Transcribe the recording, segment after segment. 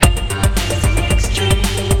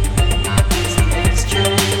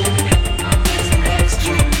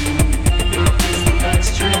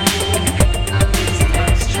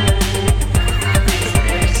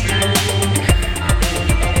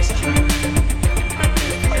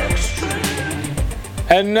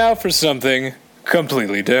And now for something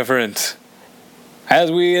completely different.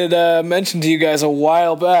 As we had mentioned to you guys a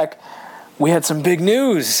while back, we had some big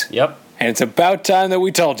news. Yep. And it's about time that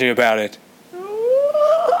we told you about it.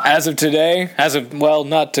 As of today,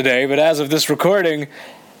 not today, but as of this recording,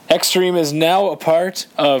 Xstream is now a part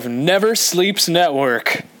of Never Sleeps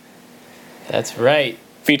Network. That's right.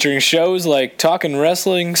 Featuring shows like Talkin'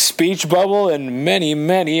 Wrestling, Speech Bubble, and many,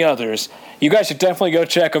 many others. You guys should definitely go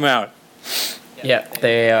check them out. Yeah,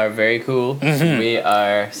 they are very cool. Mm-hmm. We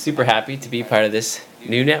are super happy to be part of this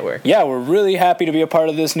new network. Yeah, we're really happy to be a part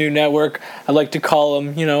of this new network. I like to call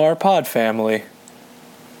them, our pod family.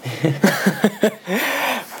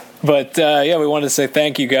 But, we wanted to say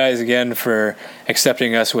thank you guys again for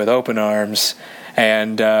accepting us with open arms.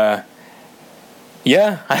 And, I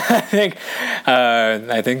think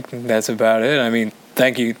that's about it. I mean,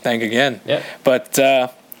 thank you again. Yep. But,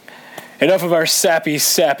 enough of our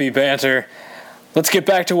sappy banter. Let's get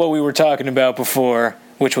back to what we were talking about before,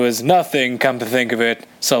 which was nothing, come to think of it.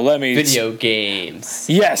 So let me... Video games.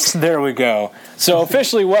 Yes, there we go. So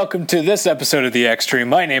officially welcome to this episode of The Xstream.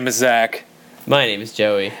 My name is Zach. My name is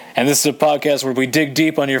Joey. And this is a podcast where we dig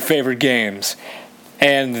deep on your favorite games.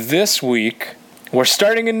 And this week, we're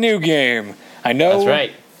starting a new game. I know. That's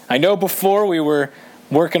right. I know before we were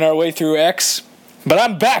working our way through X, but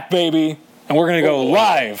I'm back, baby. And we're going to go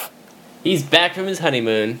live. He's back from his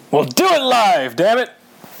honeymoon. We'll do it live, damn it.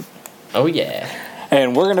 Oh, yeah.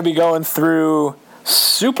 And we're going to be going through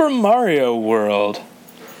Super Mario World.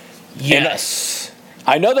 Yes. And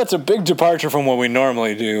I know that's a big departure from what we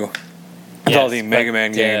normally do with all the Mega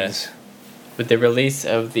Man games. With the release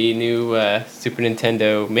of the new Super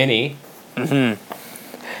Nintendo Mini,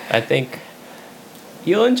 I think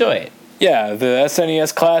you'll enjoy it. Yeah, the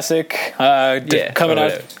SNES Classic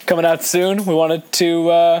coming out soon. We wanted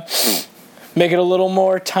to make it a little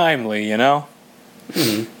more timely,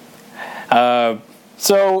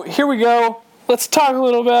 So here we go. Let's talk a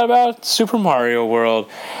little bit about Super Mario World.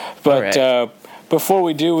 But before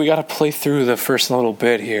we do, we got to play through the first little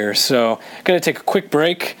bit here. So going to take a quick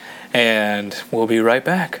break, and we'll be right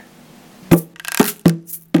back.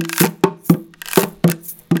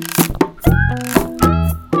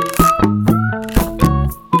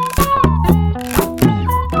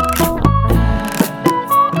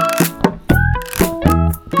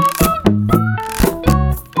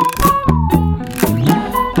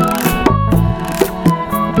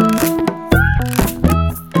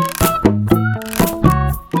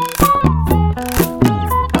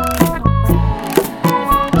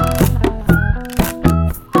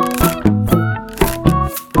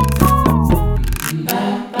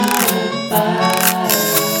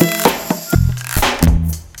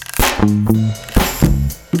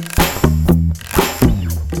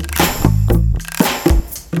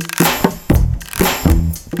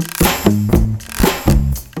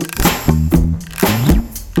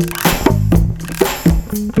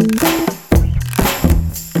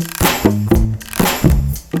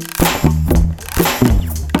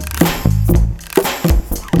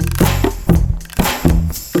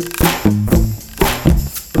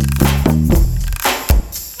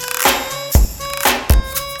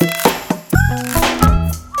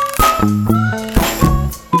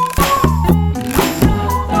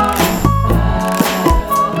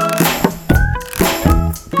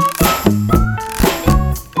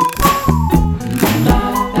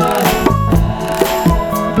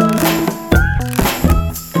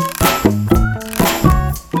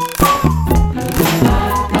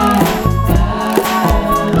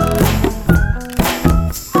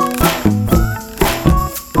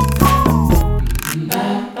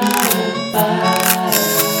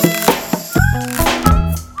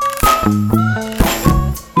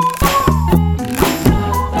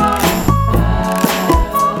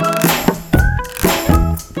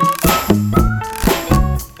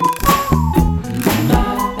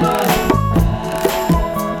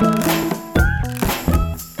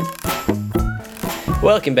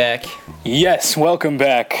 Welcome back. Yes, welcome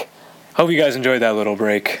back. Hope you guys enjoyed that little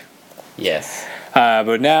break. Yes.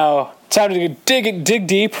 But now, time to dig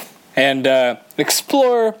deep and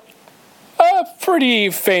explore a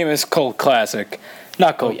pretty famous cult classic.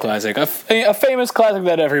 Not cult classic, a famous classic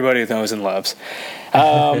that everybody knows and loves.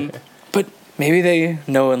 But maybe they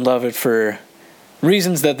know and love it for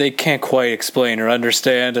reasons that they can't quite explain or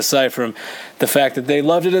understand, aside from the fact that they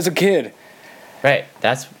loved it as a kid. Right,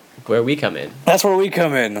 that's where we come in. That's where we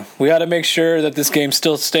come in. We got to make sure that this game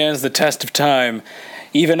still stands the test of time,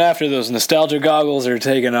 even after those nostalgia goggles are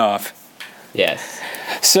taken off. Yes.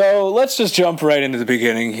 So let's just jump right into the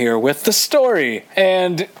beginning here with the story.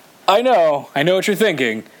 And I know what you're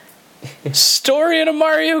thinking. Story in a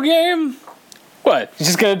Mario game? What? You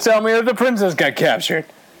just gonna tell me that the princess got captured?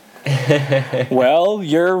 Well,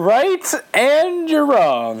 you're right and you're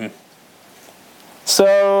wrong.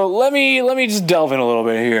 So let me just delve in a little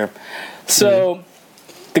bit here. So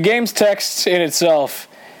the game's text in itself,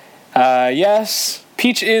 yes,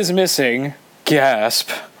 Peach is missing. Gasp!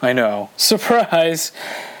 I know. Surprise.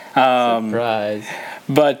 Surprise.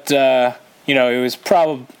 But it was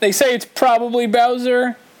probably. They say it's probably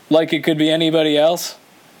Bowser. Like it could be anybody else.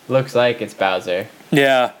 Looks like it's Bowser.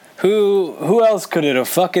 Yeah. Who else could it have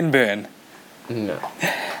fucking been? No.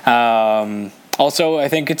 Also, I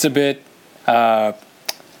think it's a bit. How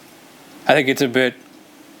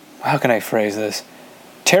can I phrase this?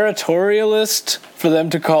 Territorialist for them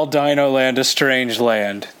to call Dino Land a strange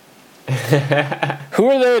land. Who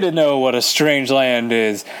are they to know what a strange land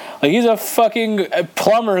is? Like, he's a fucking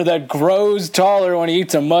plumber that grows taller when he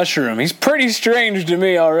eats a mushroom. He's pretty strange to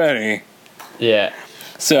me already. Yeah.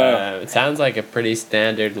 So it sounds like a pretty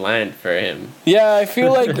standard land for him. Yeah, I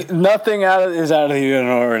feel like nothing is out of the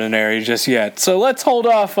ordinary just yet. So let's hold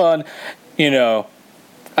off on,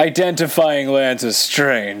 identifying lands as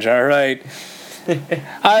strange, alright?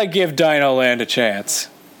 I give Dino Land a chance.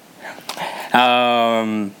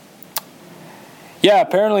 Yeah,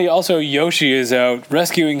 apparently also Yoshi is out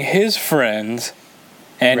rescuing his friends,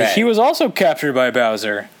 and he was also captured by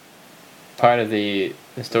Bowser. Part of the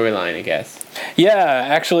storyline, I guess. Yeah,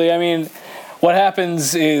 actually, I mean, what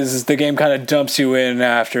happens is the game kind of dumps you in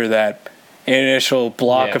after that initial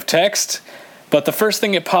block of text, but the first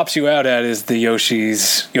thing it pops you out at is the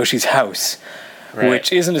Yoshi's house,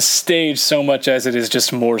 which isn't a stage so much as it is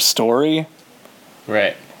just more story.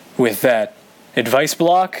 Right. With that advice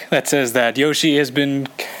block that says that Yoshi has been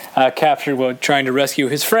captured while trying to rescue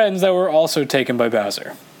his friends that were also taken by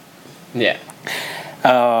Bowser. Yeah.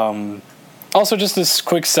 Also, just this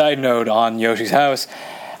quick side note on Yoshi's house.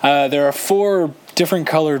 There are 4 different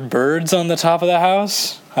colored birds on the top of the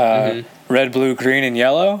house. Red, blue, green, and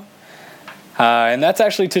yellow. And that's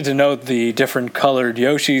actually to denote the different colored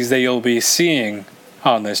Yoshis that you'll be seeing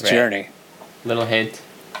on this journey. Little hint.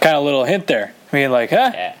 Kind of little hint there. I mean, like,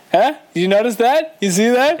 huh? Yeah. Huh? You notice that? You see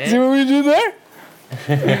that? See what we did there?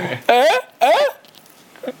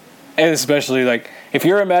 And especially, like, if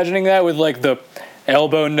you're imagining that with, like, the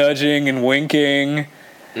elbow nudging and winking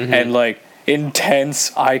and, like,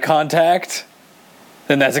 intense eye contact,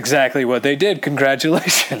 then that's exactly what they did.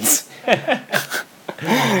 Congratulations.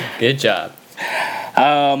 Good job.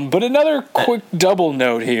 But another quick double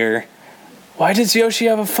note here. Why does Yoshi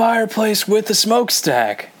have a fireplace with a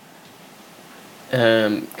smokestack?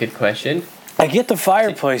 Good question. I get the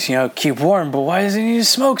fireplace, keep warm, but why does he need a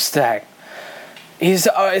smokestack? It's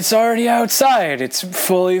already outside. It's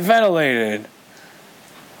fully ventilated.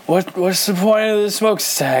 What's the point of the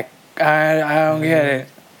smokestack? I don't get it.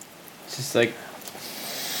 It's just like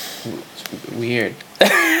weird.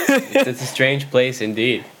 It's a strange place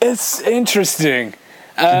indeed. It's interesting.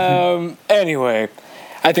 Anyway,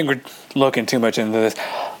 I think we're looking too much into this.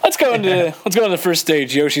 Let's go into the first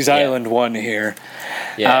stage, Yoshi's Island 1 here.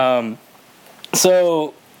 Yeah.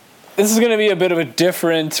 So this is going to be a bit of a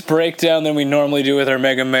different breakdown than we normally do with our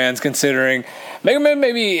Mega Mans, considering Mega Man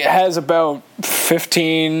maybe has about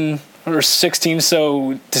 15 or 16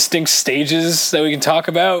 so distinct stages that we can talk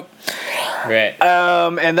about. Right.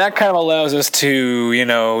 And that kind of allows us to,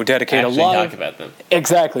 dedicate actually a lot talk about them.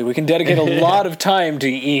 Exactly. We can dedicate a lot of time to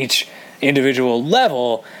each individual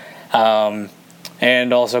level.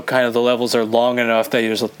 And also kind of the levels are long enough that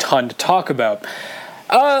there's a ton to talk about.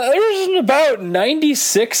 There's about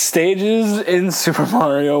 96 stages in Super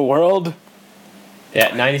Mario World.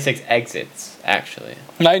 Yeah, 96 exits, actually.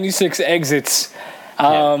 96 exits.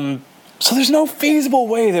 So there's no feasible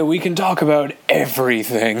way that we can talk about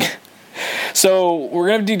everything. So we're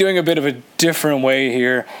going to be doing a bit of a different way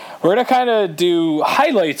here. We're going to kind of do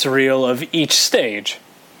highlights reel of each stage.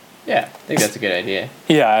 Yeah, I think that's a good idea.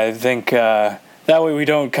 Yeah, I think that way we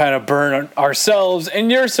don't kind of burn ourselves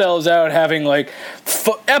and yourselves out having like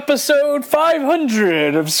episode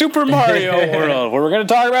 500 of Super Mario World where we're going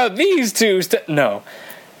to talk about these two. No,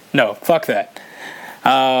 fuck that.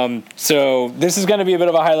 So this is going to be a bit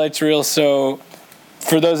of a highlights reel. So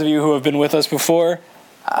for those of you who have been with us before,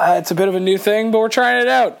 it's a bit of a new thing, but we're trying it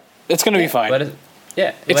out. It's going to be fine. Let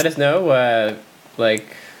us know,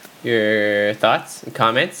 your thoughts,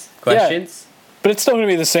 comments, questions. Yeah, but it's still going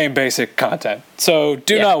to be the same basic content, so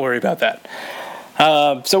do not worry about that.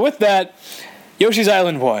 So with that, Yoshi's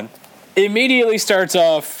Island 1 immediately starts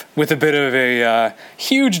off with a bit of a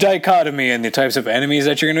huge dichotomy in the types of enemies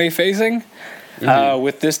that you're going to be facing.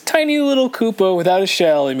 with this tiny little Koopa without a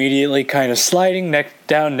shell immediately kind of sliding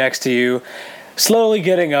down next to you, slowly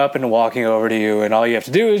getting up and walking over to you, and all you have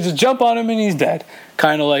to do is just jump on him and he's dead.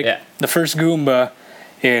 Kind of like the first Goomba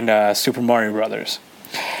in Super Mario Brothers.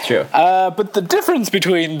 True. But the difference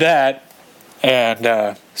between that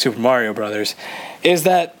and Super Mario Brothers is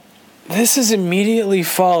that this is immediately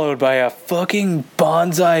followed by a fucking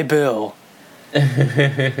Bonsai Bill.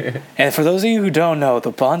 And for those of you who don't know,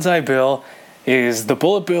 the Bonsai Bill is the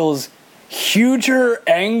Bullet Bill's huger,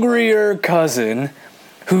 angrier cousin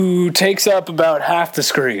who takes up about half the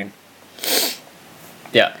screen.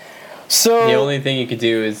 Yeah. So the only thing you could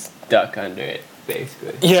do is duck under it,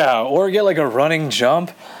 basically. Yeah, or get like a running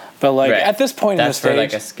jump. But like at this point in the stage, that's for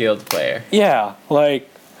like a skilled player. Yeah, like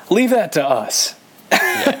leave that to us.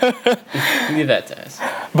 Leave that to us.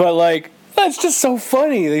 But like that's just so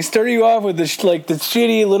funny. They start you off with this like the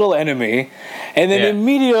shitty little enemy, and then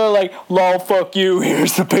immediately like, lol, fuck you.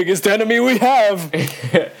 Here's the biggest enemy we have.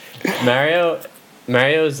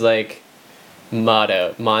 Mario's like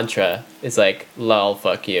mantra is like, lol,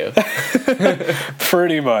 fuck you.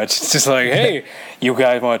 Pretty much. It's just like, hey, you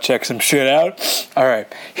guys want to check some shit out? All right,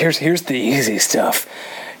 here's the easy stuff.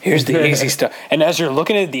 Here's the easy stuff. And as you're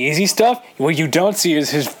looking at the easy stuff, what you don't see is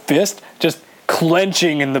his fist just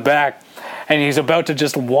clenching in the back, and he's about to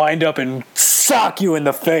just wind up and sock you in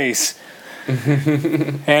the face.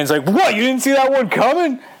 And it's like, what? You didn't see that one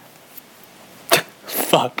coming?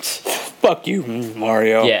 Fuck you,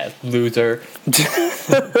 Mario. Yeah, loser.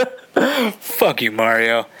 Fuck you,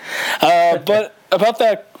 Mario. But about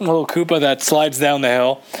that little Koopa that slides down the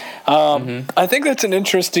hill, I think that's an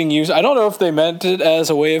interesting use. I don't know if they meant it as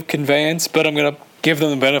a way of conveyance, but I'm going to give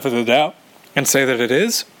them the benefit of the doubt and say that it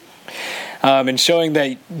is. And showing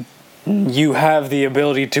that you have the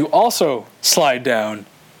ability to also slide down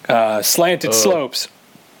slanted slopes.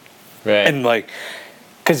 Right. And like,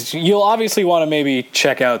 because you'll obviously want to maybe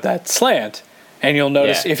check out that slant, and you'll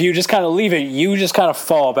notice if you just kind of leave it, you just kind of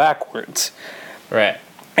fall backwards. Right.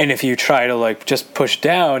 And if you try to like just push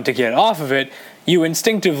down to get off of it, you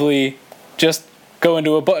instinctively just go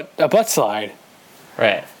into a butt slide.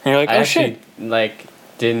 Right. And you're like, I oh actually, shit. like,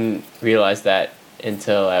 didn't realize that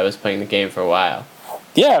until I was playing the game for a while.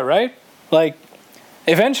 Yeah, right? Like,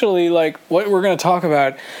 eventually, like, what we're going to talk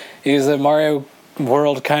about is that Mario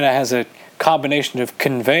World kind of has a combination of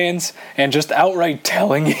conveyance and just outright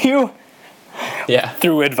telling you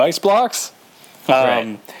through advice blocks.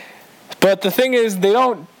 Right. But the thing is, they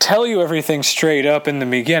don't tell you everything straight up in the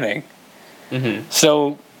beginning. Mm-hmm.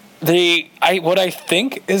 So what I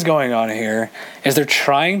think is going on here is they're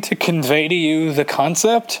trying to convey to you the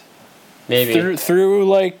concept through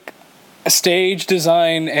like stage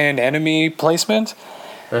design and enemy placement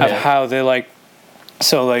of how they like.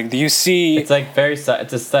 So like you see, it's like it's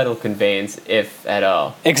a subtle conveyance, if at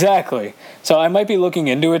all. Exactly. So I might be looking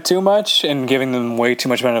into it too much and giving them way too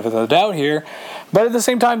much benefit of the doubt here, but at the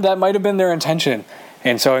same time, that might have been their intention.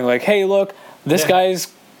 And showing like, hey, look, this guy's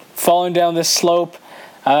falling down this slope.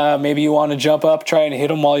 Maybe you want to jump up, try and hit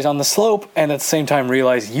him while he's on the slope, and at the same time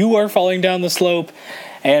realize you are falling down the slope,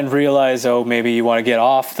 and realize, oh, maybe you want to get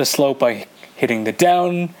off the slope by hitting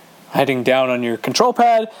down on your control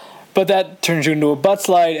pad. But that turns you into a butt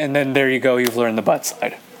slide, and then there you go, you've learned the butt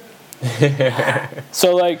slide.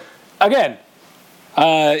 So, like, again,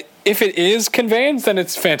 if it is conveyance, then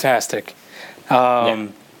it's fantastic.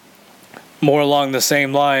 More along the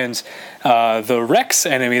same lines, the Rex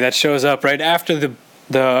enemy that shows up right after the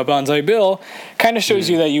Bonsai Bill kind of shows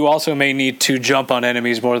you that you also may need to jump on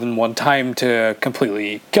enemies more than one time to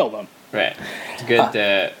completely kill them. Right. It's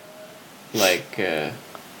good,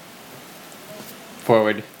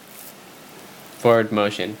 forward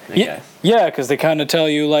motion, I guess. Yeah, because they kind of tell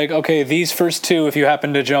you, like, okay, these first two, if you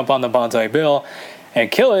happen to jump on the Bonsai Bill and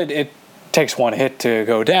kill it, it takes one hit to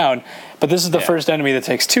go down. But this is the first enemy that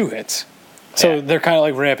takes 2 hits. So they're kind of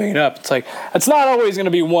like ramping it up. It's like, it's not always going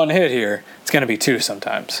to be 1 hit here. It's going to be 2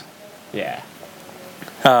 sometimes. Yeah.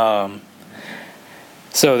 So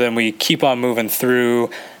then we keep on moving through.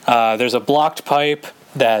 There's a blocked pipe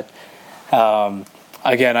that,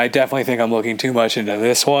 again, I definitely think I'm looking too much into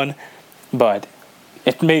this one. But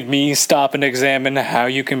it made me stop and examine how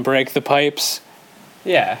you can break the pipes.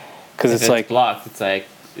 Yeah. Because it's like blocked. It's like,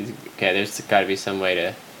 okay, there's got to be some way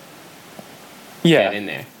to get in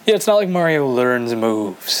there. Yeah, it's not like Mario learns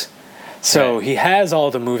moves. So he has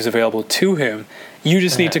all the moves available to him. You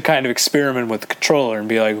just need to kind of experiment with the controller and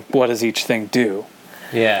be like, what does each thing do?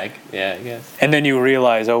 Yeah, I guess. And then you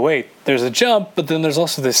realize, oh, wait, there's a jump, but then there's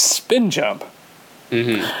also this spin jump.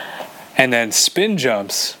 Mm-hmm. And then spin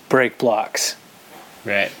jumps break blocks.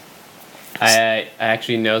 Right. I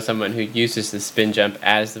actually know someone who uses the spin jump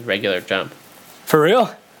as the regular jump. For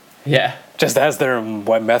real? Yeah. Just as their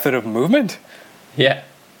method of movement? Yeah.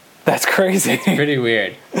 That's crazy. Pretty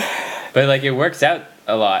weird. But like it works out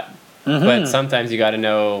a lot. But sometimes you got to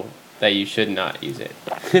know that you should not use it.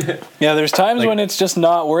 Yeah, there's times when it's just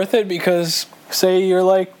not worth it because, say, you're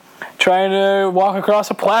like trying to walk across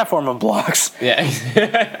a platform of blocks. Yeah.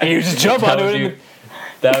 And you just jump onto it.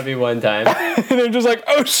 That would be one time. And they're just like,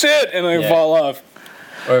 oh shit, and they fall off.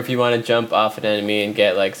 Or if you want to jump off an enemy and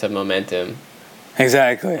get like some momentum.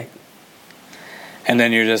 Exactly. And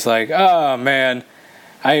then you're just like, oh man,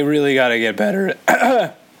 I really got to get better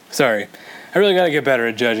at... Sorry. I really got to get better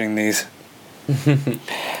at judging these.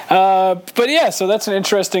 But yeah, so that's an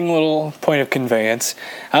interesting little point of conveyance.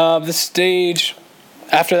 The stage,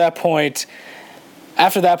 after that point,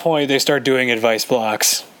 they start doing advice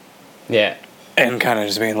blocks. Yeah. And kind of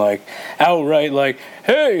just being like, outright like,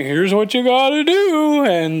 hey, here's what you gotta do.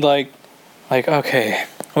 And like, okay,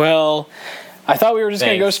 well, I thought we were just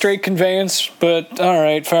going to go straight conveyance, but all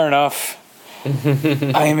right, fair enough.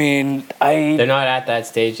 I mean, They're not at that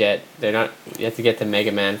stage yet. They're not. You have to get to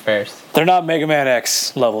Mega Man first. They're not Mega Man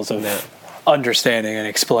X levels of understanding and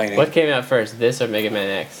explaining. What came out first, this or Mega Man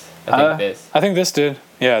X? I think this. I think this did.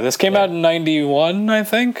 Yeah, this came out in 91, I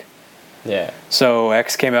think. Yeah. So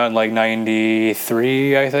X came out in like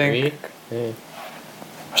 93, I think. Yeah.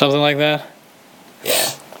 Something like that.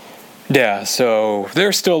 Yeah. Yeah, so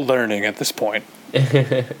they're still learning at this point.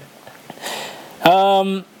 But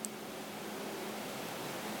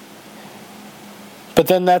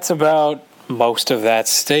then that's about most of that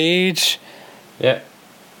stage. Yeah.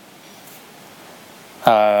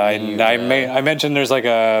 I mentioned there's like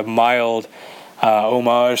a mild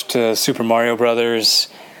homage to Super Mario Brothers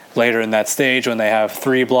later in that stage when they have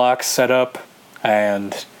 3 blocks set up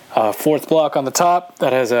and a 4th block on the top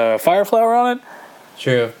that has a fire flower on it.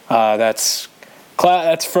 True. That's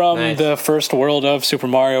from the first world of Super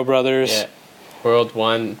Mario Brothers. Yeah. World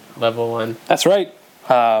 1, level 1. That's right.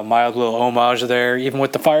 Mild little homage there, even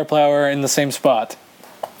with the fire flower in the same spot.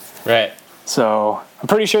 Right. So I'm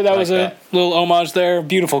pretty sure that was a little homage there.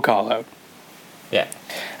 Beautiful call out. Yeah.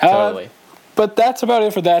 Totally. But that's about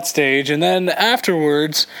it for that stage, and then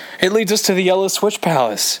afterwards, it leads us to the Yellow Switch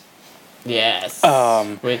Palace. Yes.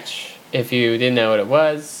 Which, if you didn't know what it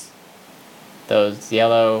was, those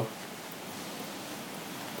yellow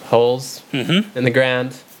holes in the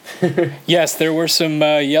ground. Yes, there were some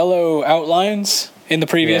yellow outlines in the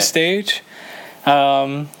previous stage,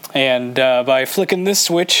 and by flicking this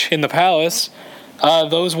switch in the palace,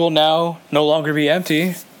 those will now no longer be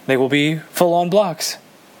empty. They will be full-on blocks.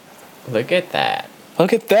 Look at that.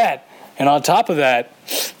 Look at that. And on top of that,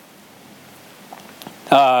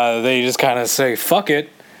 they just kind of say, fuck it,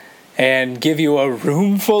 and give you a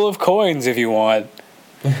room full of coins if you want.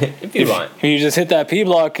 If you want. If you just hit that P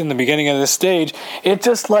block in the beginning of this stage, it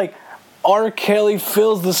just like R. Kelly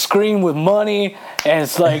fills the screen with money, and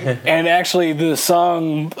it's like, and actually the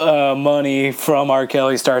song Money from R.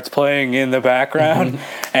 Kelly starts playing in the background,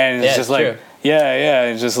 and it's just like, true. Yeah,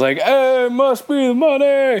 it's just like, hey, must be the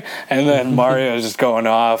money, and then Mario is just going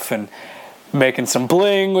off and making some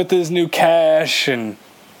bling with his new cash, and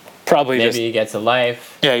probably maybe he gets a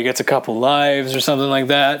life. Yeah, he gets a couple lives or something like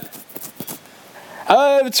that.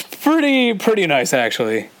 It's pretty nice,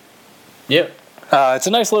 actually. Yep. It's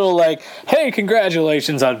a nice little, like, hey,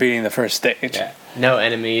 congratulations on beating the first stage. Yeah. No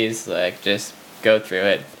enemies, like, just go through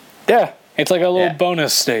it. Yeah, it's like a little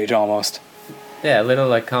bonus stage, almost. Yeah, a little,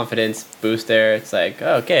 like, confidence boost there. It's like,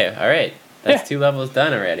 oh, okay, all right. That's 2 levels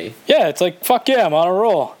done already. Yeah, it's like, fuck yeah, I'm on a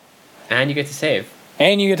roll. And you get to save.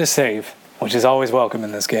 Which is always welcome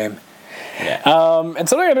in this game. Yeah. And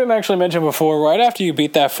something I didn't actually mention before, right after you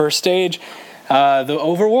beat that first stage, the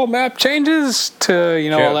overworld map changes to,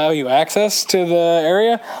 allow you access to the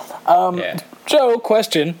area. Joe,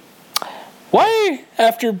 question. Why,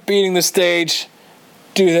 after beating the stage,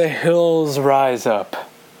 do the hills rise up?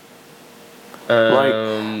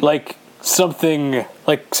 Like something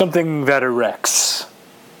that erects.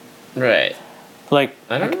 Right. Like,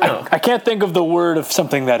 I don't know. I can't think of the word of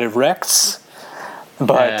something that erects,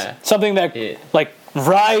 but something that,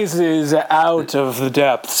 rises out of the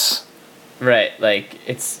depths. Right, like,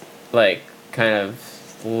 it's, like, kind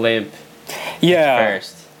of limp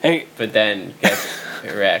first, but then gets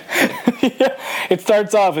erect. Yeah, it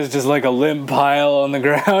starts off as just, like, a limp pile on the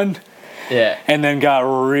ground. Yeah. And then got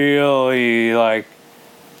really, like,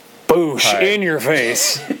 boosh, in your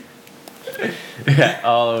face. Yeah,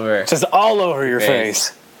 all over. Just all over your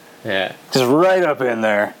face. Yeah. Just right up in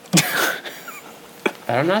there.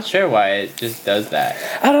 I'm not sure why it just does that.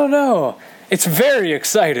 I don't know. It's very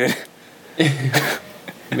excited.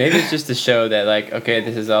 Maybe it's just to show that, like, okay,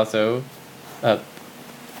 this is also a...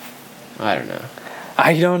 I don't know.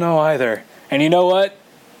 I don't know either. And you know what?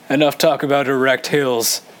 Enough talk about Erect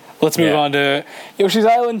Hills. Let's move on to Yoshi's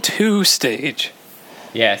Island 2 stage.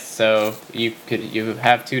 Yes, so you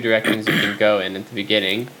have two directions you can go in at the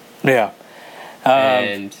beginning. Yeah.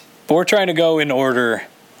 And but we're trying to go in order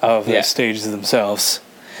of the stages themselves.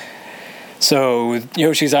 So,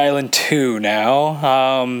 Yoshi's Island 2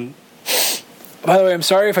 now. By the way, I'm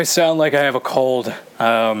sorry if I sound like I have a cold.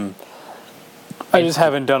 I just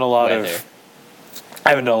haven't done a lot of... I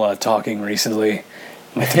haven't done a lot of talking recently.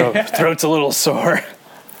 My throat's a little sore.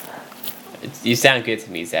 You sound good to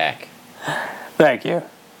me, Zach. Thank you.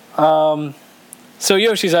 So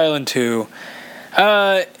Yoshi's Island 2.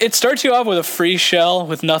 It starts you off with a free shell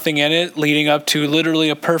with nothing in it, leading up to literally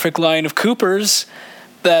a perfect line of Koopas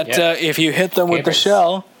that if you hit them with the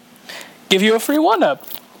shell, give you a free 1-up.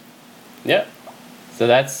 Yep. So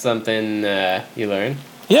that's something you learn.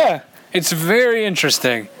 Yeah, it's very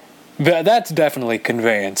interesting. But that's definitely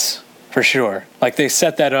conveyance, for sure. Like, they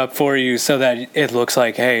set that up for you so that it looks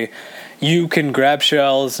like, hey, you can grab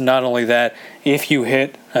shells. Not only that, if you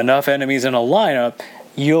hit enough enemies in a lineup,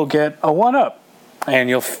 you'll get a 1-up. And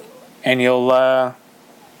you'll but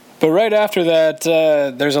right after that,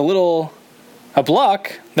 there's a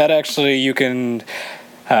block that actually you can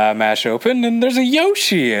mash open, and there's a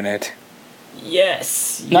Yoshi in it.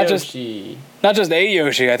 Yes, Not Yoshi. Not just a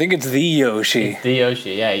Yoshi, I think it's the Yoshi. It's the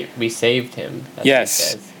Yoshi, yeah, we saved him. That's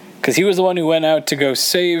yes, because he was the one who went out to go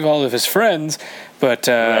save all of his friends, but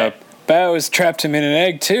Bow's trapped him in an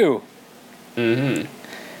egg too. Mm-hmm.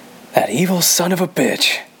 That evil son of a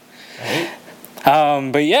bitch. Right?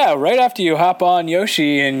 But yeah, right after you hop on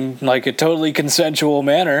Yoshi in like a totally consensual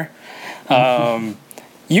manner,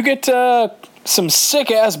 you get some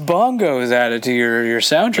sick-ass bongos added to your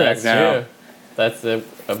soundtrack. That's now. True. That's a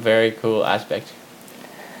very cool aspect.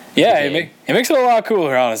 Yeah, it makes it a lot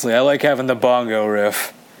cooler, honestly. I like having the bongo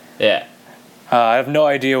riff. Yeah. I have no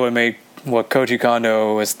idea what Koji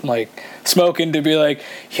Kondo was like smoking to be like,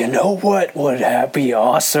 you know what would be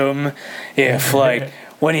awesome if like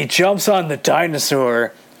when he jumps on the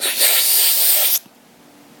dinosaur,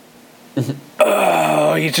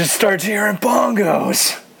 you just start hearing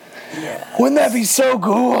bongos. Yes. Wouldn't that be so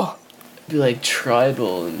cool? Be like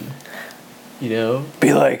tribal and, you know?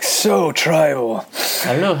 Be like so tribal.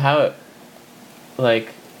 I don't know how it, like,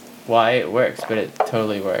 why it works, but it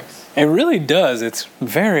totally works. It really does. It's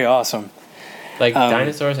very awesome. Like,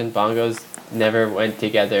 dinosaurs and bongos never went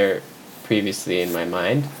together previously in my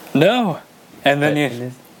mind. No. And then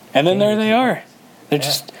there they are. They're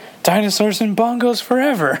just dinosaurs and bongos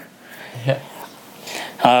forever. Yeah.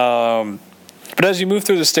 But as you move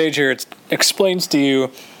through the stage here, it explains to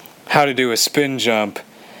you how to do a spin jump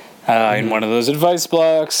in one of those advice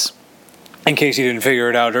blocks, in case you didn't figure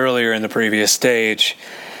it out earlier in the previous stage.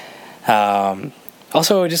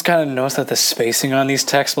 Also, I just kind of noticed that the spacing on these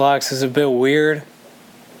text blocks is a bit weird.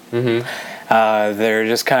 Mm-hmm. They're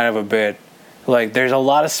just kind of a bit... like, there's a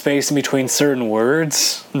lot of space in between certain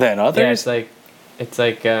words than others. Yeah, it's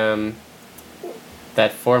like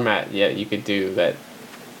that format you could do that,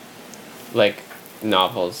 like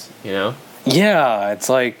novels, you know? Yeah, it's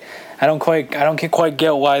like I don't quite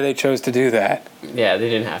get why they chose to do that. Yeah, they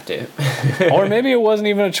didn't have to. Or maybe it wasn't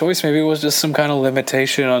even a choice. Maybe it was just some kind of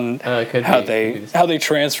limitation on how they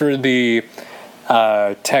transferred the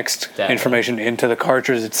text information into the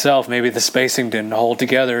cartridge itself. Maybe the spacing didn't hold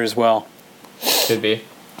together as well. Could be.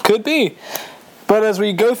 Could be. But as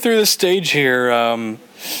we go through the stage here,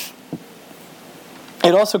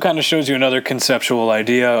 it also kind of shows you another conceptual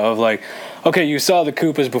idea of like, okay, you saw the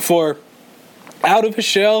Koopas before out of a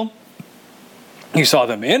shell. You saw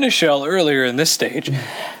them in a shell earlier in this stage.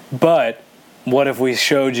 But what if we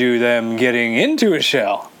showed you them getting into a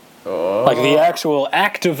shell? Oh. Like the actual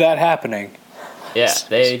act of that happening. Yeah,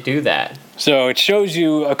 they do that. So it shows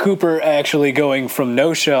you a Koopa actually going from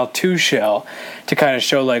no shell to shell to kind of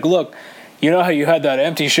show like, look, you know how you had that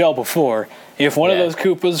empty shell before? If one of those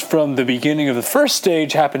Koopas from the beginning of the first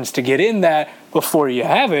stage happens to get in that before you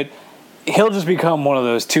have it, he'll just become one of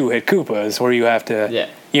those two-hit Koopas where you have to,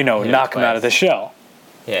 knock him out of the shell.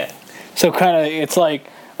 Yeah. So kind of, it's like,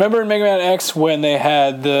 remember in Mega Man X when they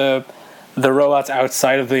had the robots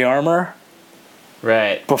outside of the armor?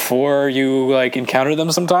 Right. Before you, like, encounter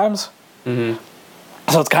them sometimes? Mm-hmm.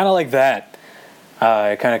 So it's kind of like that.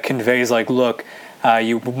 It kind of conveys, like, look,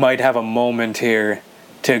 you might have a moment here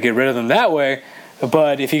to get rid of them that way,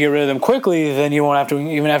 but if you get rid of them quickly, then you won't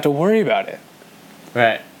even have to worry about it.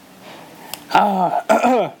 Right.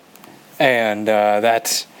 And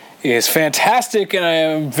that is fantastic, and I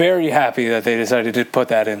am very happy that they decided to put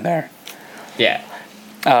that in there. Yeah.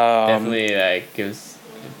 Definitely gives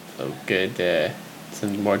a good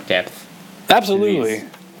some more depth. Absolutely.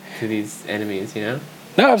 To these enemies, you know?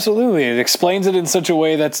 No, absolutely. It explains it in such a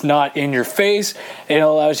way that's not in your face. It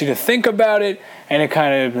allows you to think about it, and it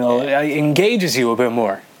kind of engages you a bit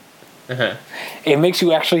more. Uh-huh. It makes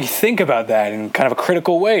you actually think about that in kind of a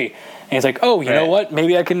critical way. And it's like, oh, you know what?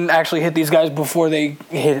 Maybe I can actually hit these guys before they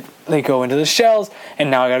go into the shells,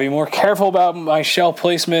 and now I gotta be more careful about my shell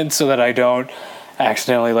placement so that I don't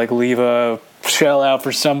accidentally leave a shell out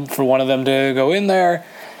for one of them to go in there.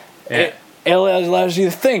 Yeah. It allows you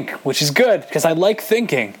to think, which is good, because I like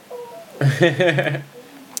thinking.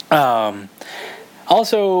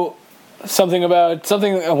 Also, something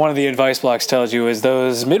one of the advice blocks tells you is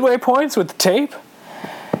those midway points with the tape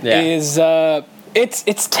is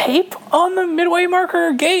it's tape on the midway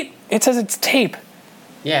marker gate. It says it's tape.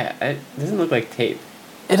 Yeah, it doesn't look like tape.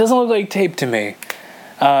 It doesn't look like tape to me.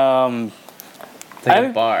 It's like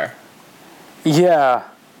a bar. Yeah.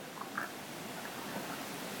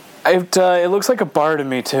 It looks like a bar to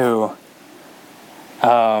me too.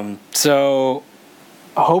 So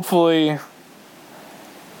hopefully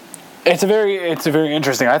it's a very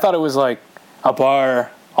interesting. I thought it was like a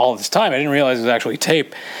bar all this time. I didn't realize it was actually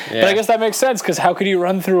tape. Yeah. But I guess that makes sense, because how could you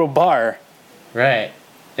run through a bar? Right.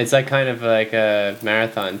 It's like kind of like a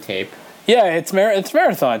marathon tape. Yeah, it's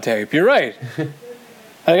marathon tape. You're right.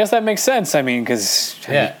 I guess that makes sense. I mean, because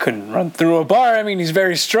he couldn't run through a bar. I mean, he's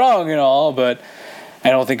very strong and all, but I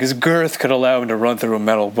don't think his girth could allow him to run through a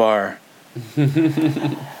metal bar.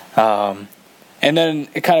 And then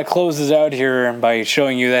it kind of closes out here by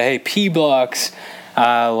showing you that, hey, P-blocks,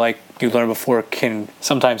 like you learned before, can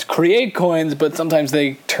sometimes create coins, but sometimes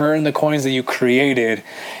they turn the coins that you created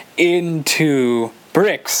into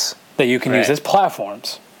bricks that you can use as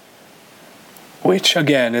platforms. Which,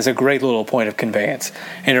 again, is a great little point of conveyance.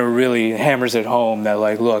 And it really hammers it home that,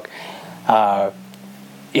 look,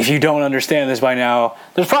 if you don't understand this by now,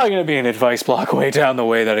 there's probably going to be an advice block way down the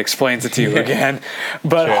way that explains it to you again.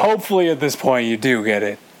 But hopefully at this point you do get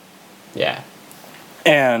it. Yeah.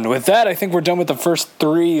 And with that, I think we're done with the first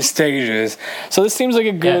 3 stages. So this seems like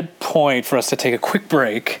a good point for us to take a quick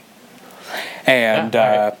break and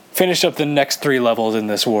finish up the next 3 levels in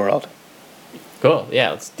this world. Cool. Yeah,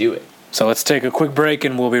 let's do it. So let's take a quick break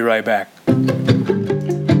and we'll be right back.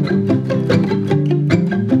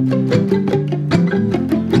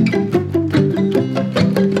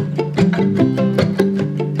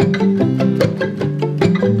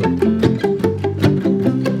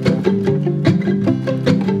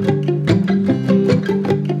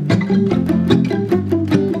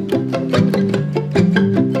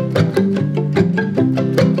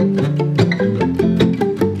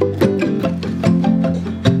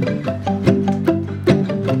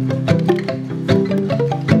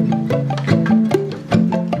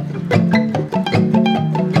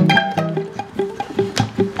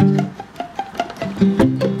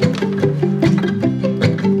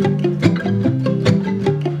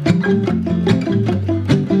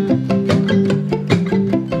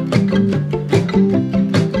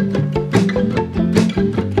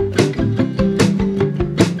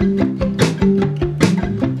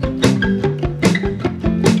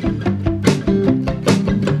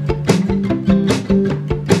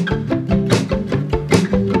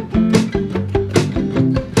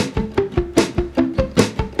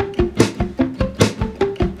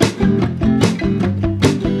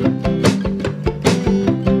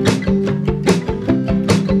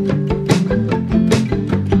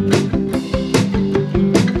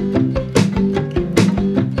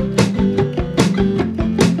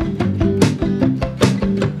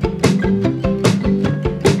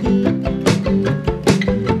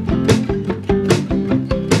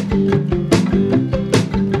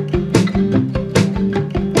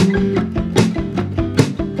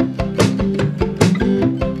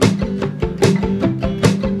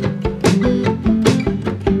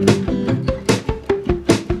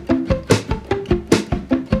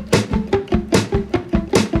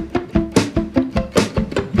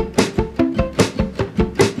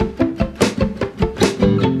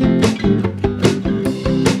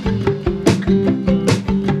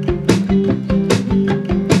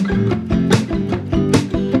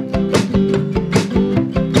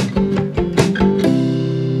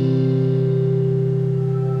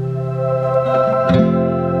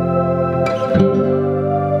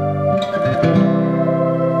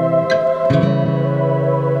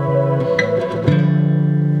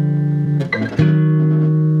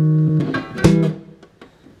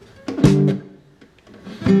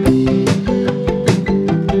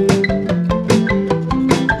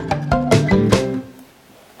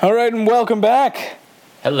 welcome back.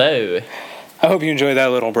 Hello. I hope you enjoyed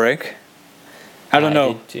that little break. I don't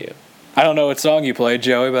know. Did too. I don't know what song you played,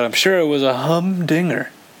 Joey, but I'm sure it was a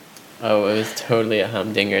humdinger. Oh, it was totally a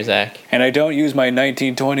humdinger, Zach. And I don't use my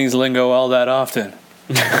 1920s lingo all that often.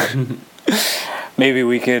 Maybe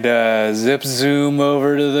we could zip zoom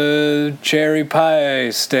over to the cherry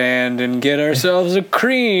pie stand and get ourselves a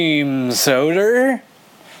cream soda.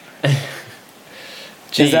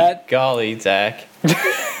 Gee, golly, Zach.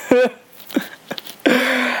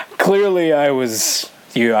 Clearly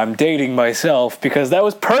I'm dating myself because that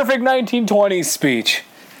was perfect 1920s speech.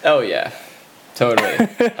 Oh, yeah. Totally.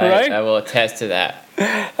 Right? I will attest to that.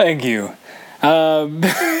 Thank you. Damn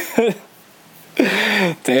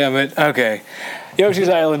it. Okay. Yoshi's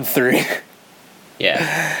Island 3.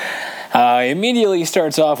 Yeah. Immediately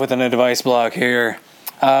starts off with an advice block here.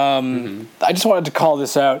 I just wanted to call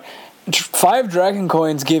this out. 5 dragon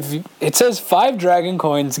coins it says 5 dragon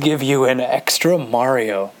coins give you an extra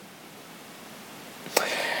Mario.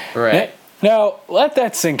 Right. Now, let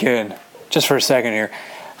that sink in just for a second here.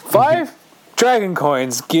 5 dragon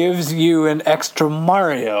coins gives you an extra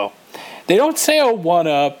Mario. They don't say a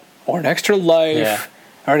 1-up or an extra life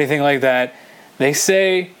or anything like that. They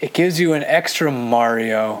say it gives you an extra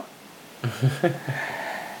Mario.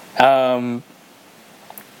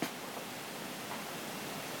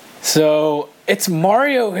 So it's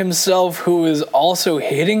Mario himself who is also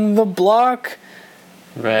hitting the block.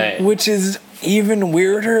 Right. Which is even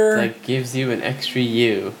weirder. It's like gives you an extra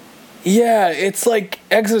you. Yeah, it's like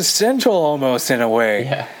existential almost in a way.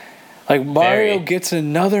 Yeah. Like Mario Very. gets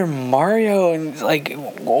another Mario and like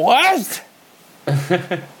what?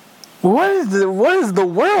 What is the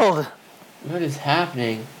world? What is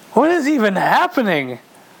happening? What is even happening?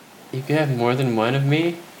 You could have more than one of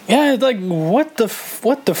me? Yeah, it's like what the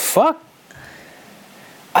fuck?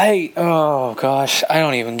 Oh gosh, I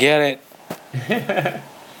don't even get it.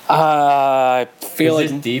 I feel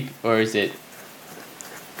is like this deep or is it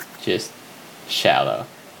just shallow?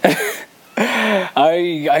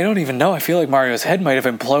 I don't even know. I feel like Mario's head might have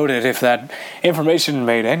imploded if that information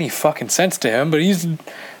made any fucking sense to him, but he's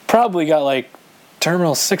probably got like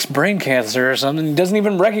terminal 6 brain cancer or something. He doesn't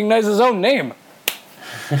even recognize his own name.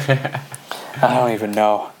 I don't even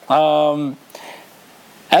know.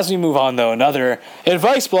 As we move on though, another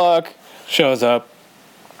advice block shows up.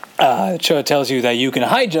 It tells you that you can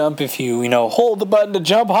high jump if you hold the button to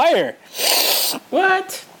jump higher.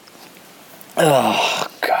 What? Oh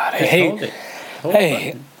God, I hate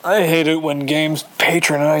it when games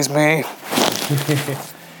patronize me.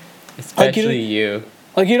 Especially you.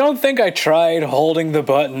 Like you don't think I tried holding the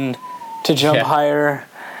button to jump higher,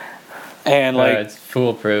 and like it's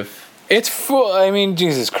foolproof. it's full. I mean,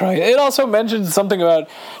 Jesus Christ! It also mentions something about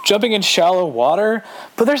jumping in shallow water,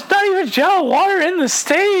 but there's not even shallow water in the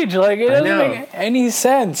stage. Like it doesn't make any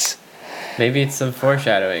sense. Maybe it's some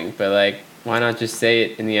foreshadowing, but like, why not just say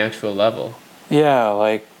it in the actual level? Yeah,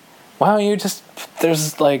 like, why don't you just,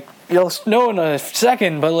 there's like, you'll know in a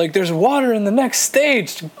second, but like, there's water in the next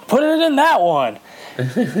stage. Put it in that one.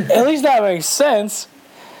 At least that makes sense.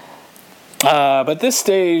 But this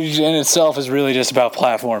stage in itself is really just about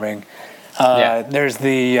platforming. There's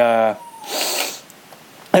the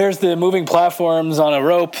moving platforms on a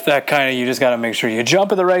rope that kind of, you just got to make sure you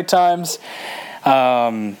jump at the right times.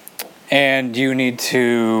 And you need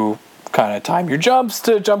to kind of time your jumps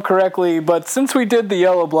to jump correctly, but since we did the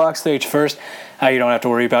yellow block stage first, you don't have to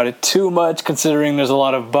worry about it too much, considering there's a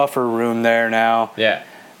lot of buffer room there now. Yeah.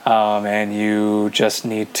 And you just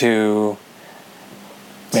need to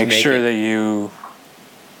make sure that you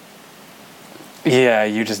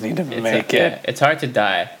just need to make it. Yeah, it's hard to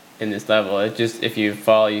die in this level. It just, if you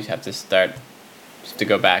fall, you have to start, just to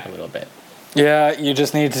go back a little bit. Yeah, you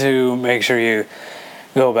just need to make sure you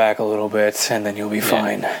go back a little bit, and then you'll be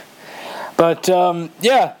fine. But,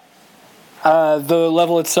 the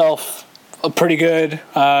level itself, pretty good.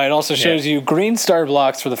 It also shows you green star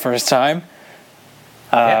blocks for the first time,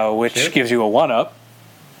 which gives you a 1-up.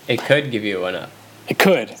 It could give you a 1-up. It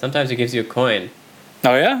could. Sometimes it gives you a coin.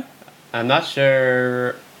 Oh, yeah? I'm not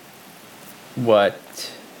sure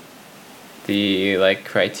what the,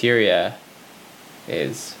 criteria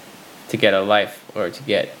is to get a life or to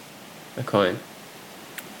get a coin.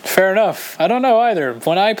 Fair enough. I don't know either.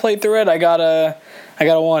 When I played through it, I got a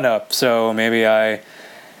 1-up, so maybe I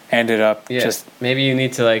ended up just... Maybe you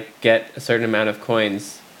need to, get a certain amount of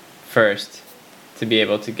coins first to be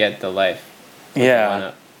able to get the life. Yeah. The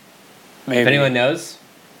 1-up. Maybe. If anyone knows,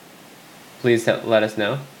 please let us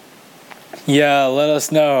know. Yeah, let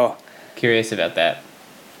us know. Curious about that.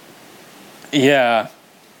 Yeah.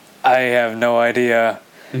 I have no idea.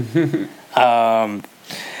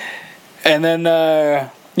 And then, yeah,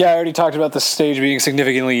 I already talked about the stage being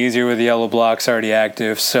significantly easier with the yellow blocks already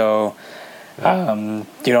active, so you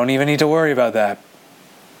don't even need to worry about that.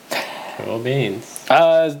 Cool beans.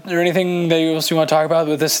 Is there anything else you want to talk about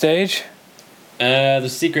with this stage? There's a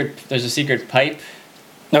secret pipe.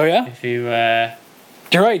 Oh, yeah? If you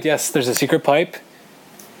You're right, yes, there's a secret pipe.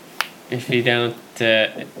 if you don't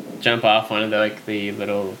jump off one of the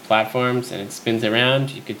little platforms and it spins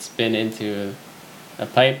around, you could spin into a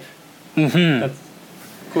pipe. Mm-hmm. That's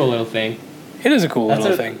a cool little thing. It is a cool That's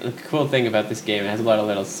little thing. a cool thing about this game. It has a lot of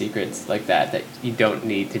little secrets like that you don't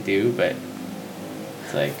need to do, but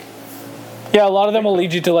it's like... Yeah, a lot of them will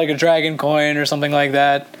lead you to like a dragon coin or something like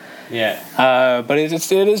that. Yeah. But it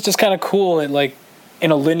is just kind of cool. It like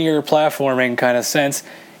in a linear platforming kind of sense,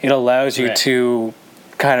 it allows you to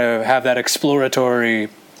kind of have that exploratory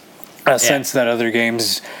sense that other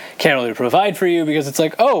games can't really provide for you, because it's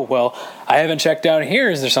like, oh well, I haven't checked down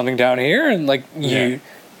here. Is there something down here? And like you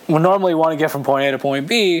would normally want to get from point A to point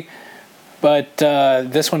B. But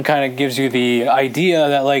this one kind of gives you the idea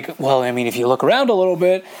that, like, well, I mean, if you look around a little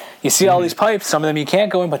bit, you see all these pipes. Some of them you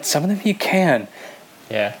can't go in, but some of them you can.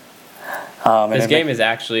 Yeah. And this game is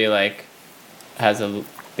actually, like, has a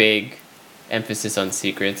big emphasis on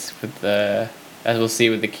secrets with the, as we'll see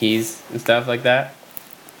with the keys and stuff like that.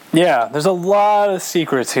 Yeah, there's a lot of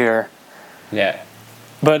secrets here. Yeah.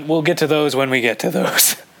 But we'll get to those when we get to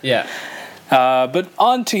those. Yeah. But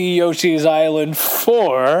on to Yoshi's Island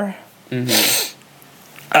 4...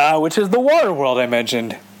 which is the water world I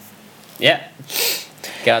mentioned. Yeah.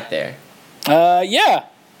 Got there. Yeah.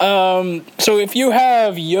 So if you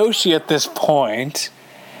have Yoshi at this point,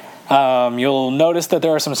 you'll notice that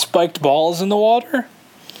there are some spiked balls in the water.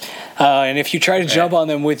 And if you try to jump on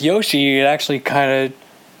them with Yoshi, it actually kind of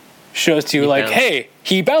shows to you, hey,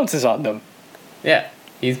 he bounces on them. Yeah.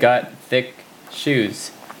 He's got thick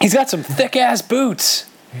shoes. He's got some thick-ass boots.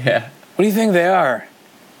 Yeah. What do you think they are?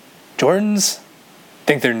 Jordans?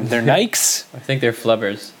 Think they're Nikes? I think they're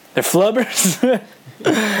flubbers. They're flubbers?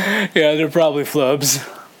 Yeah, they're probably flubs.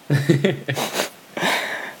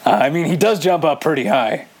 I mean, he does jump up pretty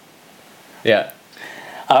high. Yeah.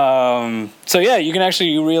 So yeah, you can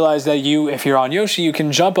actually realize that if you're on Yoshi, you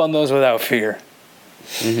can jump on those without fear.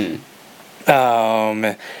 During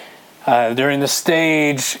the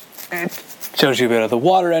stage, it shows you a bit of the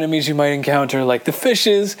water enemies you might encounter, like the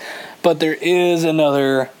fishes, but there is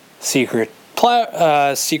another secret pipe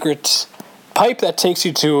that takes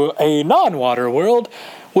you to a non-water world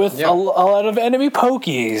with a lot of enemy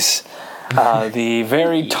pokies. The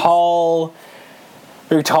very tall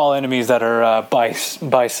enemies that are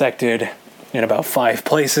bisected in about 5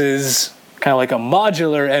 places, kind of like a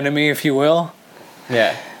modular enemy, if you will.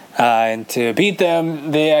 Yeah. And to beat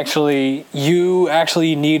them, you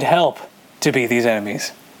actually need help to beat these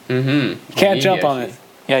enemies. You can't jump on it.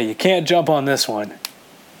 Yeah, you can't jump on this one.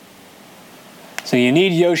 So you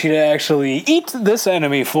need Yoshi to actually eat this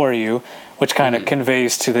enemy for you, which kind of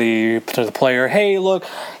conveys to the player, hey, look,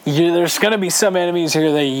 there's going to be some enemies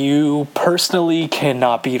here that you personally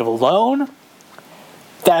cannot beat alone.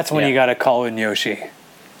 That's when you got to call in Yoshi.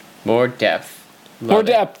 More depth. More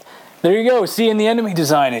depth. There you go. See, in the enemy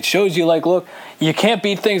design, it shows you, like, look, you can't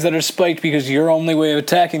beat things that are spiked because your only way of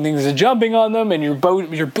attacking things is jumping on them, and your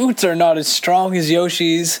boots are not as strong as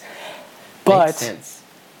Yoshi's. But makes sense.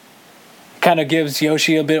 Kind of gives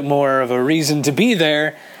Yoshi a bit more of a reason to be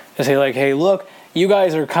there, to say, like, hey, look, you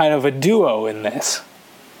guys are kind of a duo in this.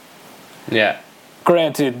 Yeah.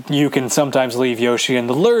 Granted, you can sometimes leave Yoshi in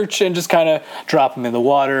the lurch and just kind of drop him in the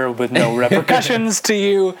water with no repercussions to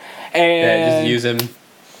you. And just use him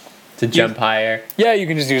to jump higher. Yeah, you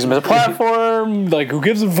can just use him as a platform. Like, who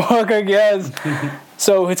gives a fuck, I guess?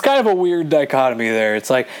 So it's kind of a weird dichotomy there. It's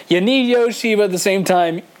like, you need Yoshi, but at the same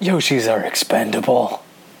time, Yoshis are expendable.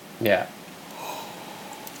 Yeah.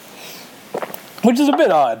 Which is a bit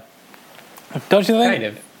odd. Don't you think? Kind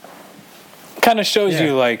of. Kind of shows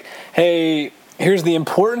you, like, hey, here's the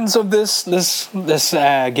importance of this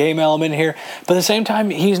game element here, but at the same time,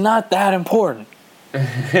 he's not that important.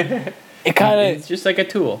 It kind of... It's just like a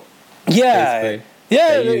tool. Yeah. Basically, yeah.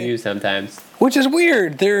 That you use sometimes. Which is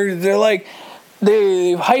weird. They're like,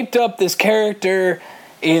 they've hyped up this character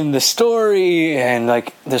in the story, and,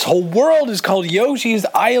 like, this whole world is called Yoshi's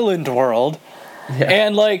Island World,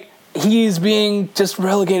 and, like, he's being just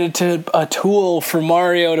relegated to a tool for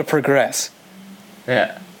Mario to progress.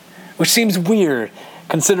 Yeah. Which seems weird,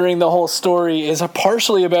 considering the whole story is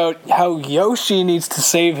partially about how Yoshi needs to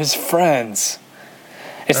save his friends.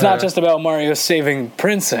 It's not just about Mario saving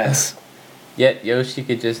Princess. Yet Yoshi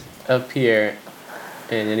could just appear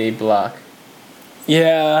in any block.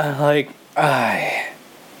 Yeah, like, I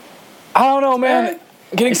I don't know, man.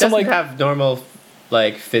 Getting It some doesn't like have normal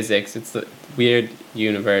like physics. It's a weird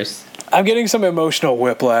universe. I'm getting some emotional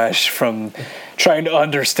whiplash from trying to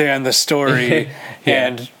understand the story Yeah.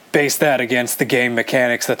 and base that against the game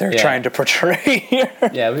mechanics that they're Yeah. trying to portray here.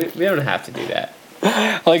 Yeah, we don't have to do that.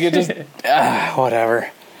 Like it just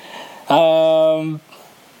whatever.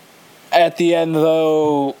 At the end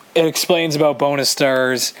though, it explains about bonus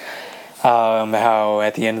stars. How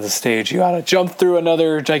at the end of the stage you gotta jump through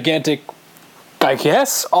another gigantic, I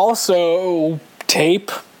guess, also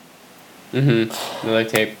tape. Another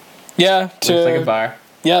tape. Yeah, Looks like a bar.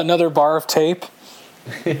 Yeah, another bar of tape.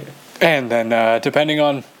 And then depending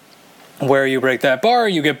on where you break that bar,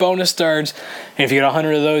 you get bonus stars. And if you get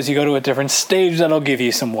 100 of those, you go to a different stage that'll give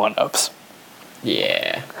you some 1-ups.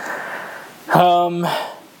 Yeah.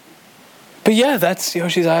 But yeah, that's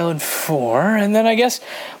Yoshi's Island 4. And then I guess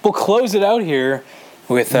we'll close it out here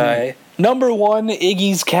with number 1,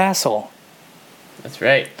 Iggy's Castle. That's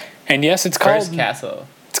right. And yes, it's First castle.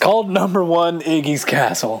 It's called number 1, Iggy's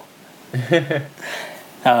Castle.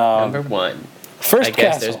 Number 1. First I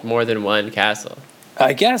guess castle. there's more than one castle.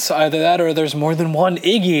 I guess either that or there's more than one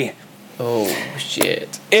Iggy. Oh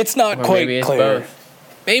shit. It's not Or quite maybe it's clear.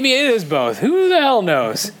 both. Maybe it is both. Who the hell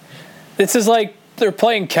knows? This is like they're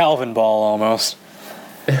playing Calvin ball almost.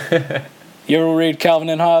 You ever read Calvin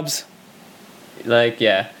and Hobbes? Like,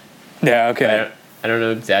 yeah. Yeah, okay. I don't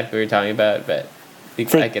know exactly what you're talking about, but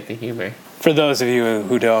I get the humor. For those of you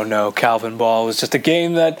who don't know, Calvin Ball was just a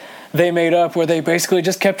game that they made up where they basically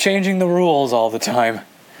just kept changing the rules all the time.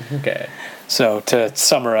 Okay. So to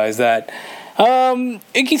summarize that,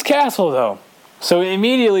 Iggy's Castle though. So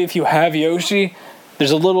immediately if you have Yoshi,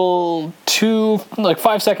 there's a little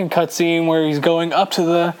 5-second cutscene where he's going up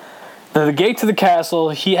to the gate to the castle.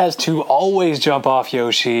 He has to always jump off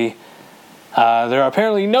Yoshi. There are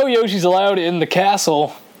apparently no Yoshis allowed in the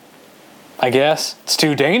castle. I guess it's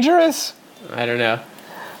too dangerous. I don't know.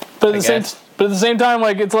 But at the same time,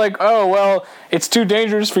 like it's like, oh well, it's too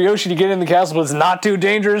dangerous for Yoshi to get in the castle, but it's not too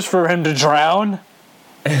dangerous for him to drown.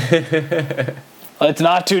 It's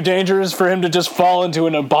not too dangerous for him to just fall into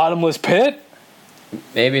a bottomless pit.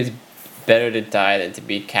 Maybe it's better to die than to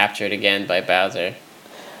be captured again by Bowser.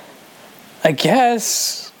 I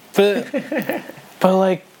guess, but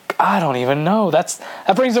like I don't even know. That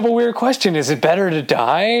brings up a weird question. Is it better to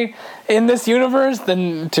die in this universe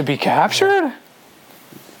than to be captured?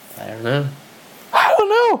 I don't know. I don't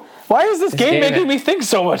know. Why is this game making me think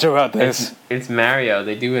so much about this? It's Mario.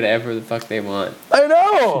 They do whatever the fuck they want. I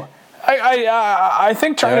know. I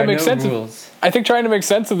think trying to make sense rules. I think trying to make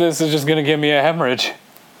sense of this is just going to give me a hemorrhage.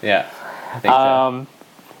 Yeah. I think so.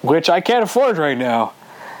 Which I can't afford right now.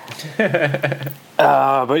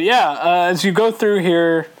 But yeah, as you go through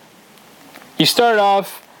here, you start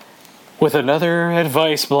off with another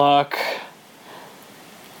advice block.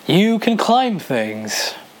 You can climb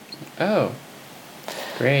things. Oh.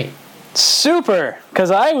 Great. Super!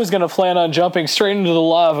 Because I was going to plan on jumping straight into the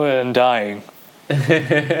lava and dying.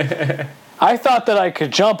 I thought that I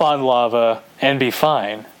could jump on lava and be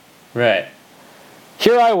fine. Right.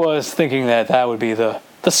 Here I was thinking that would be the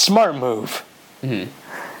smart move. Mm-hmm.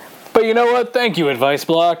 But you know what? Thank you, advice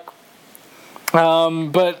block.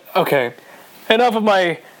 But okay, enough of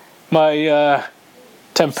my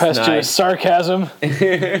tempestuous sarcasm,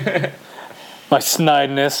 my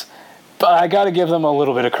snideness. But I got to give them a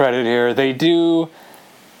little bit of credit here. They do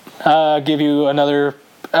give you another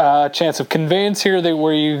chance of conveyance here,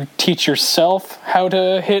 where you teach yourself how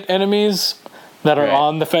to hit enemies that are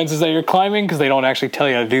on the fences that you're climbing, because they don't actually tell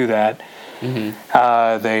you how to do that.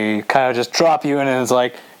 Mm-hmm. They kind of just drop you in, and it's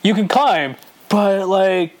like, you can climb, but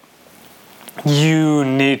like you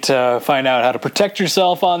need to find out how to protect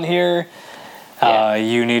yourself on here.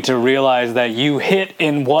 You need to realize that you hit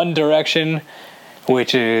in one direction,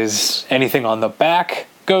 which is anything on the back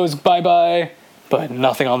goes bye-bye, but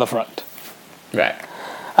nothing on the front. Right.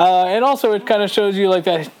 And also it kind of shows you like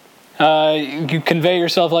that you convey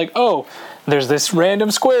yourself like, oh, there's this random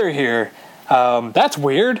square here. That's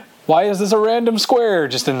weird. Why is this a random square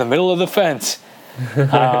just in the middle of the fence?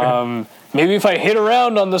 Maybe if I hit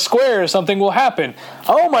around on the square, something will happen.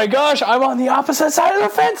 Oh my gosh, I'm on the opposite side of the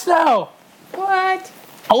fence now. What?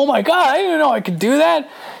 Oh my god, I didn't know I could do that.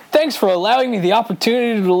 Thanks for allowing me the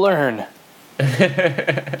opportunity to learn.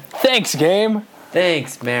 Thanks, game.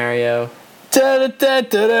 Thanks, Mario.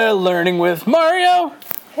 Da-da-da-da-da, learning with Mario.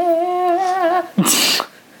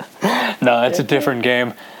 No, that's a different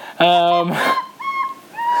game.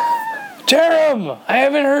 Jerem, I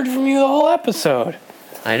haven't heard from you the whole episode.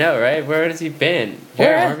 I know, right? Where has he been?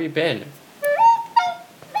 Where have you been?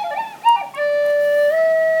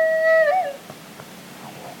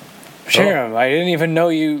 Sharon, I didn't even know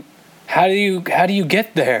you. How do you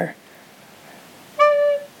get there?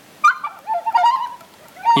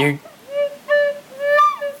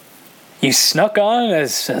 You snuck on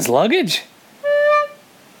as luggage?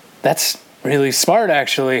 That's really smart,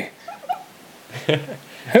 actually. Huh,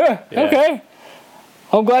 Yeah. Okay.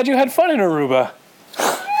 I'm glad you had fun in Aruba.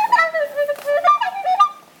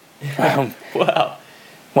 Wow.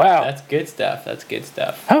 Wow. That's good stuff. That's good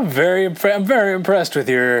stuff. I'm very impressed with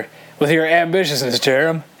your ambitiousness,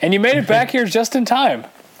 Jerem. And you made it back here just in time.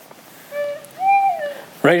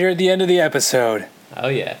 Right here at the end of the episode. Oh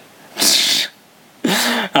yeah.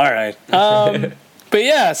 All right. But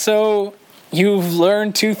yeah, so you've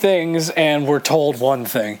learned 2 things and we're told 1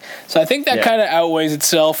 thing. So I think that Yeah. kind of outweighs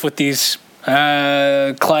itself with these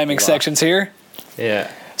climbing sections here. Yeah.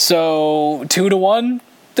 So 2 to 1,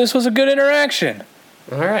 this was a good interaction.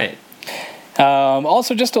 All right.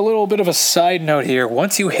 Also, just a little bit of a side note here.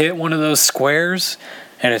 Once you hit one of those squares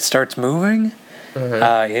and it starts moving,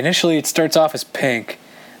 initially it starts off as pink,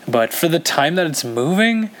 but for the time that it's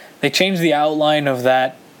moving, they change the outline of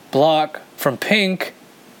that block from pink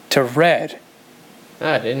to red.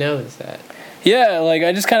 Oh, I didn't notice that. Yeah, like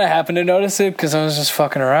I just kind of happened to notice it because I was just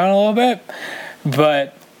fucking around a little bit.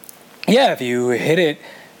 But yeah, if you hit it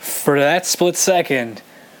for that split second,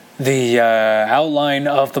 the outline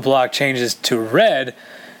of the block changes to red,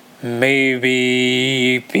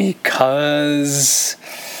 maybe because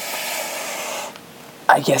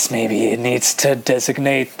I guess maybe it needs to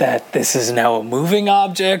designate that this is now a moving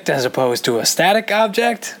object as opposed to a static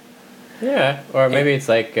object. Yeah. Or maybe it's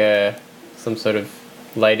like some sort of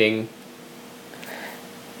lighting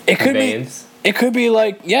It could conveyance. be. It could be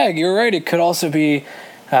like, yeah, you're right. It could also be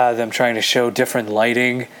them trying to show different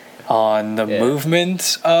lighting on the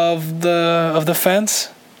movement of the fence.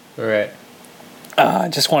 Right.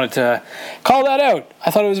 Just wanted to call that out.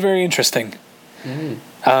 I thought it was very interesting.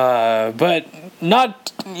 But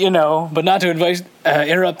not to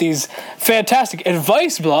interrupt these fantastic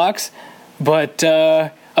advice blocks, but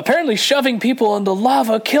apparently shoving people into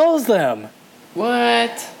lava kills them.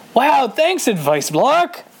 What? Wow, thanks, advice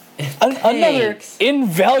block. Another Thanks.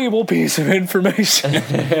 invaluable piece of information.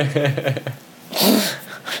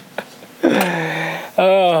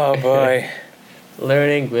 Oh boy.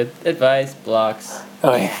 Learning with advice blocks.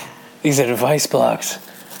 Oh, yeah. These advice blocks.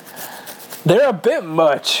 They're a bit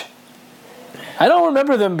much. I don't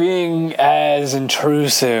remember them being as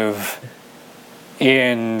intrusive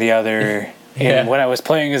in the other Yeah. when I was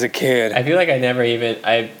playing as a kid. I feel like I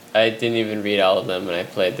didn't even read all of them when I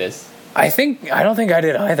played this. I don't think I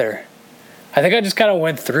did either. I think I just kind of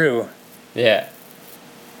went through. Yeah.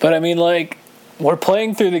 But I mean, like, we're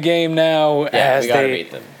playing through the game now as we gotta they,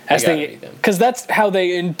 read them. as We gotta they, read them. because that's how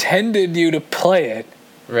they intended you to play it.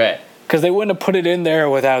 Right. Because they wouldn't have put it in there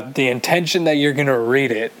without the intention that you're gonna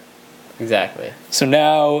read it. Exactly. So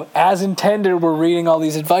now, as intended, we're reading all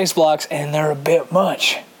these advice blocks, and they're a bit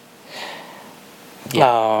much.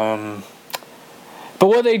 But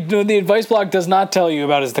what the advice block does not tell you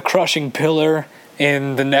about is the crushing pillar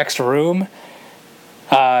in the next room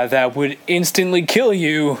that would instantly kill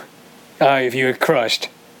you if you had crushed.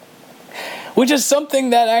 Which is something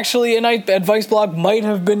that actually an advice block might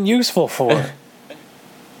have been useful for.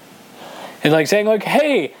 And like saying like,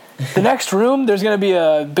 hey, the next room, there's going to be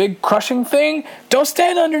a big crushing thing. Don't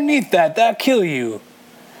stand underneath that. That'll kill you.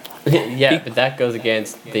 Yeah, but that goes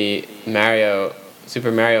against the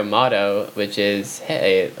Super Mario motto, which is,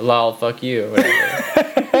 hey, lol, fuck you, or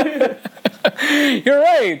whatever. You're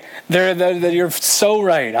right. You're so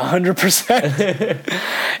right. 100%.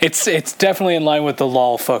 It's definitely in line with the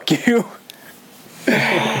lol fuck you.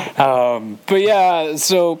 But yeah,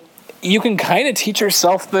 so you can kind of teach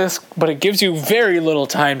yourself this, but it gives you very little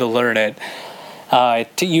time to learn it.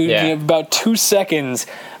 You have about 2 seconds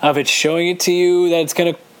of it showing it to you that it's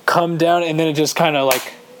going to come down, and then it just kind of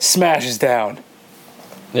like smashes down.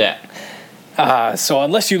 Yeah. So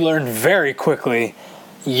unless you learn very quickly,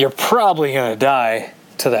 you're probably going to die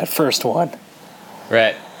to that first one.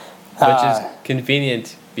 Right. Which is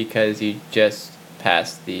convenient because you just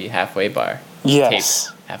passed the halfway bar. Yes.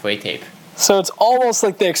 Tape. Halfway tape. So it's almost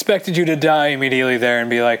like they expected you to die immediately there and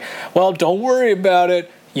be like, well, don't worry about it.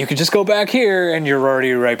 You can just go back here and you're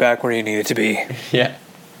already right back where you needed to be. Yeah.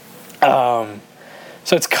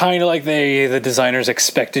 So it's kind of like the designers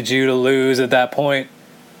expected you to lose at that point.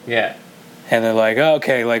 Yeah. And they're like,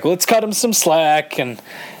 okay, like, let's cut him some slack and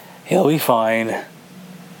he'll be fine.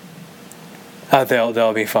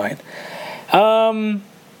 They'll be fine.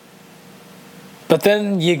 But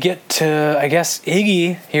then you get to, I guess,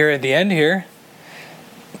 Iggy here at the end here.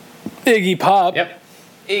 Iggy Pop. Yep.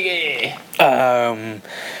 Iggy.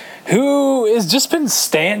 who has just been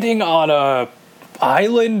standing on a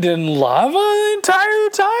island in lava the entire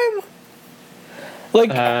time. Like,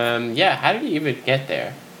 yeah, how did he even get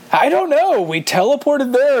there? I don't know. We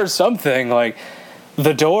teleported there or something. Like,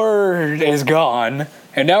 the door is gone,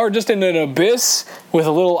 and now we're just in an abyss with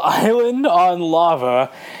a little island on lava,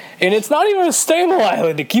 and it's not even a stable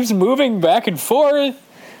island. It keeps moving back and forth.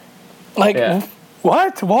 Like,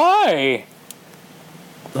 what? Why?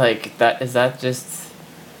 Like, is that just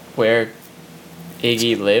where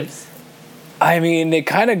Iggy lives? I mean, it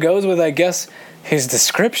kind of goes with, I guess, his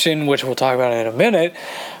description, which we'll talk about in a minute,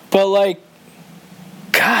 but, like,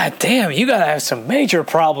 God damn, you gotta have some major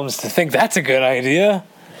problems to think that's a good idea.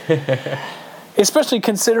 Especially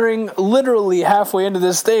considering literally halfway into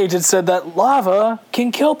this stage it said that lava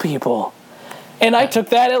can kill people. And I took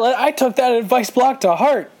that advice block to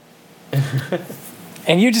heart.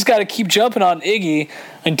 And you just gotta keep jumping on Iggy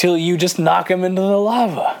until you just knock him into the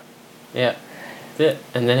lava. Yeah. That's it.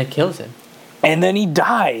 And then it kills him. And then he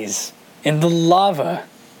dies in the lava.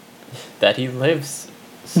 That he lives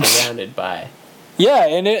surrounded by. Yeah,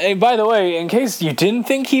 and by the way, in case you didn't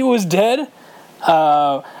think he was dead,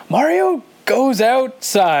 Mario goes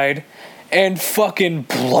outside and fucking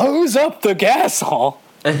blows up the castle.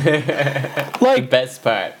 Like, the best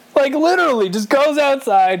part. Like, literally, just goes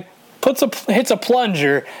outside, hits a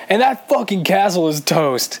plunger, and that fucking castle is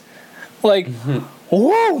toast. Like,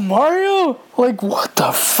 whoa, Mario! Like, what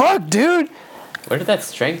the fuck, dude? Where did that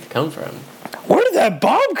strength come from? Where did that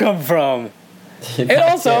bomb come from? And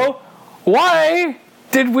also, why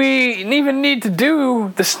did we even need to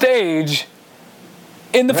do the stage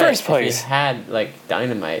in the first place? If you had, like,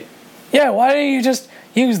 dynamite. Yeah, why didn't you just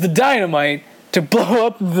use the dynamite to blow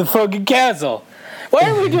up the fucking castle? Why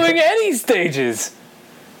are we doing any stages?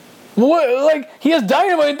 What, like, he has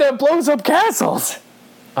dynamite that blows up castles.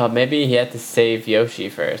 Maybe he had to save Yoshi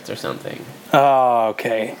first or something. Oh,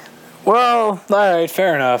 okay. Well, alright,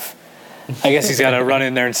 fair enough. I guess he's got to run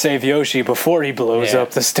in there and save Yoshi before he blows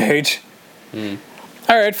up the stage.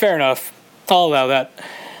 Alright, fair enough. I'll allow that.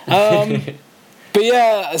 But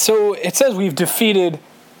yeah, so it says we've defeated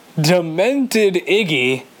Demented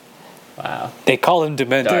Iggy. Wow. They call him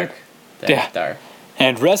Demented. Dark.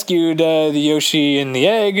 And rescued the Yoshi in the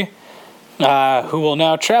egg, who will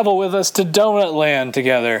now travel with us to Donut Land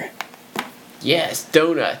together. Yes,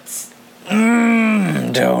 donuts.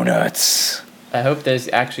 Donuts. I hope there's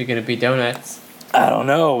actually going to be donuts. I don't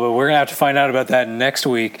know, but we're going to have to find out about that next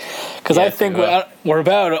week. Because I think we're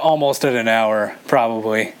about almost at an hour,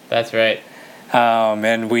 probably. That's right.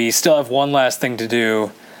 And we still have one last thing to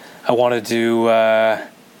do. I want to do... Well,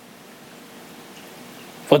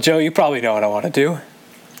 Joe, you probably know what I want to do.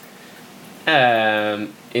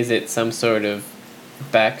 Is it some sort of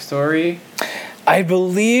backstory? I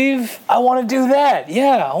believe I want to do that.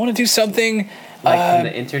 Yeah, I want to do something... Like from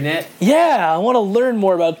the internet? Yeah, I want to learn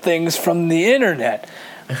more about things from the internet.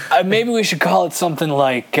 Maybe we should call it something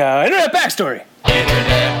like Internet Backstory.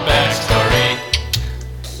 Internet Backstory.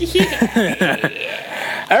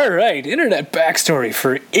 All right, Internet Backstory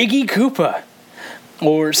for Iggy Koopa,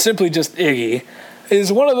 or simply just Iggy,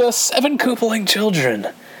 is one of the 7 Koopaling children.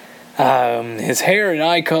 His hair and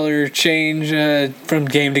eye color change from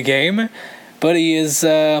game to game, but he is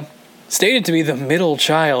stated to be the middle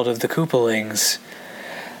child of the Koopalings.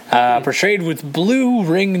 Portrayed with blue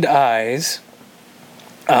ringed eyes,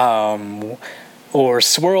 or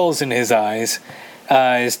swirls in his eyes,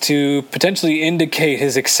 is to potentially indicate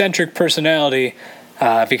his eccentric personality,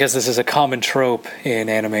 because this is a common trope in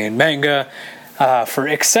anime and manga, for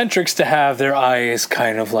eccentrics to have their eyes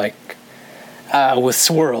kind of like with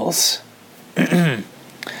swirls.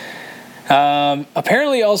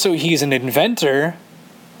 Apparently also he's an inventor,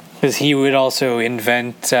 because he would also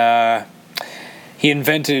invent... he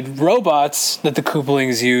invented robots that the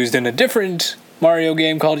Koopalings used in a different Mario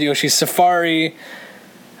game called Yoshi's Safari.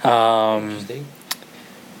 Interesting.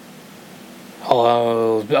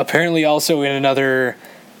 Apparently also in another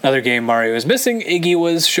game Mario is missing, Iggy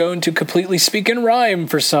was shown to completely speak in rhyme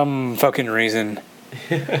for some fucking reason.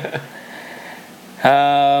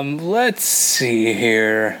 Let's see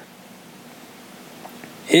here.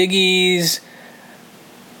 Iggy's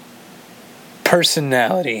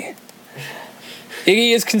personality.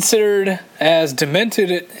 Iggy is considered as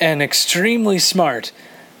demented and extremely smart,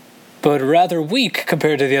 but rather weak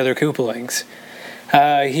compared to the other Koopalings.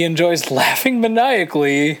 He enjoys laughing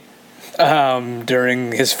maniacally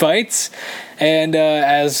during his fights, and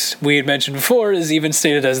as we had mentioned before, is even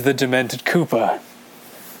stated as the demented Koopa.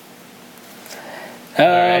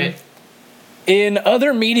 Alright. In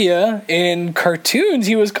other media, in cartoons,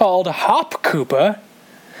 he was called Hop Koopa.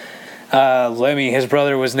 Lemmy, his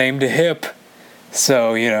brother, was named Hip.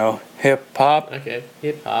 So, hip hop. Okay,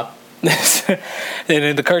 hip hop. And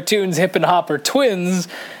in the cartoons, Hip and Hop are twins,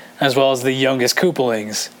 as well as the youngest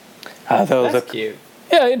Koopalings. That's cute.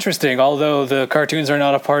 Yeah, interesting. Although the cartoons are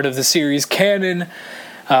not a part of the series canon,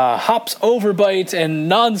 Hop's overbite and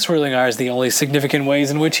non-swirling eye is the only significant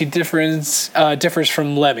ways in which he differs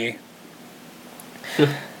from Lemmy.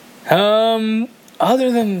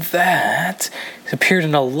 Other than that, he's appeared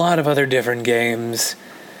in a lot of other different games.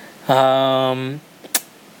 That's...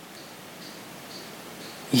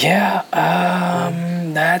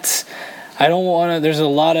 I don't want to... There's a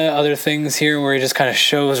lot of other things here where he just kind of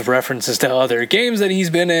shows references to other games that he's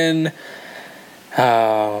been in.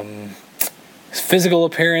 His physical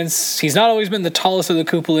appearance... He's not always been the tallest of the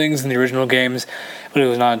Koopalings in the original games, but it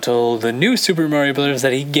was not until the new Super Mario Bros.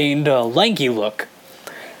 That he gained a lanky look.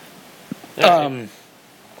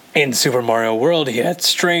 In Super Mario World, he had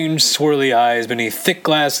strange, swirly eyes beneath thick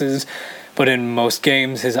glasses, but in most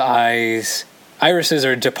games, his irises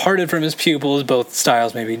are departed from his pupils. Both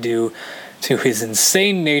styles may be due to his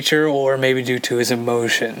insane nature or maybe due to his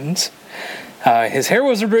emotions. His hair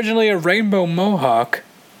was originally a rainbow mohawk,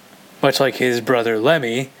 much like his brother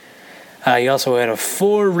Lemmy. He also had a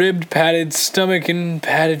 4-ribbed padded stomach and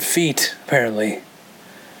padded feet, apparently.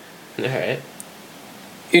 Alright.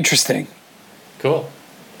 Interesting. Cool.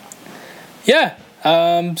 Yeah,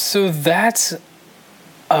 so that's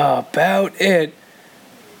about it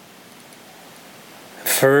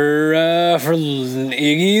for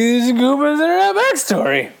Iggy's Gooba's Internet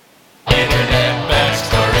Backstory. Internet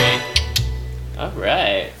Backstory.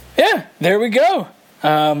 Alright. Yeah, there we go.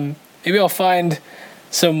 Maybe I'll find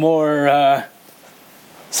some more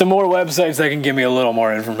websites that can give me a little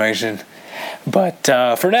more information. But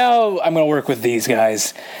for now, I'm going to work with these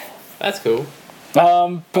guys. That's cool.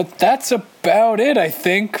 But that's about it, I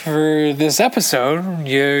think, for this episode.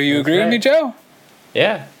 You agree with me, Joe?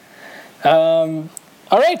 Yeah. All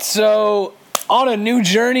right, so on a new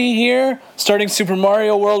journey here, starting Super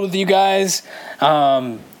Mario World with you guys.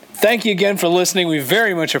 Thank you again for listening. We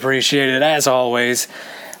very much appreciate it, as always.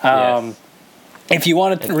 Yes. If you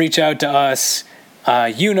want to reach out to us,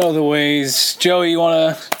 you know the ways. Joey, you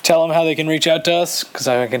want to tell them how they can reach out to us? Because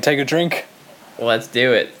I can take a drink. Let's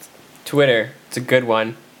do it. Twitter, it's a good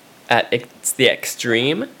one. At It's The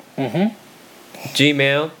Extreme. Mm-hmm.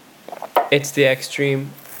 Gmail, It's The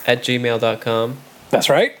Extreme @gmail.com. That's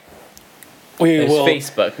right. There's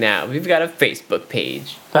Facebook now. We've got a Facebook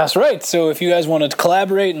page. That's right. So if you guys want to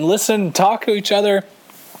collaborate and listen, talk to each other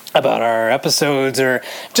about our episodes or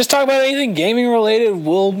just talk about anything gaming related,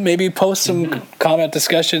 we'll maybe post some comment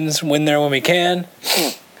discussions when we can.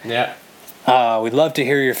 Yeah. We'd love to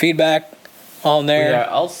hear your feedback on there. We are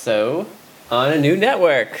also on a new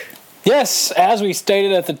network. Yes, as we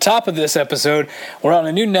stated at the top of this episode, we're on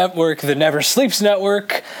a new network, the Never Sleeps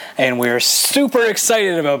Network, and we're super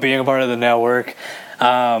excited about being a part of the network.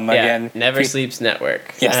 Again, Never Sleeps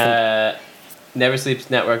Network. Yes.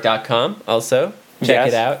 NeverSleepsNetwork.com also. Check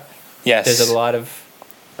it out. Yes. There's a lot of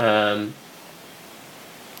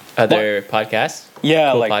other podcasts.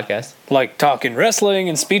 Yeah, cool podcasts. Like Talking Wrestling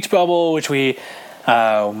and Speech Bubble, which we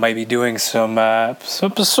might be doing some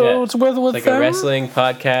episodes with like them. A wrestling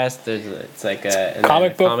podcast. It's like a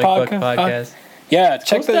comic book podcast. Yeah,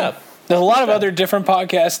 check cool stuff. There's a lot of other different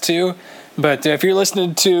podcasts too, but if you're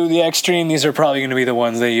listening to The Extreme, these are probably going to be the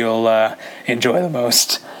ones that you'll enjoy the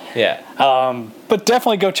most. Yeah. But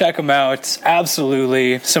definitely go check them out.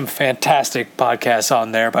 Absolutely some fantastic podcasts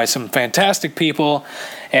on there by some fantastic people,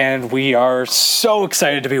 and we are so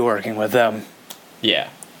excited to be working with them. Yeah.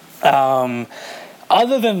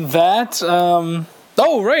 Other than that,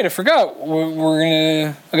 oh right, I forgot.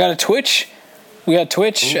 I got a Twitch. We got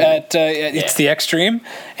Twitch at It's The Extreme,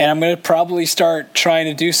 and I'm gonna probably start trying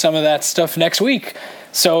to do some of that stuff next week.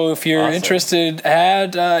 So if you're interested,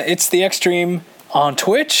 add It's The Extreme on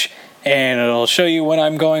Twitch, and it'll show you when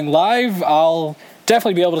I'm going live. I'll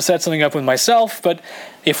definitely be able to set something up with myself, but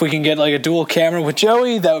if we can get like a dual camera with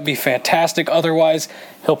Joey, that would be fantastic. Otherwise,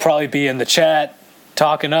 he'll probably be in the chat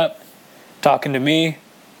talking to me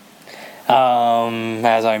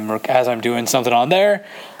as I'm doing something on there.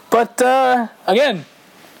 But again,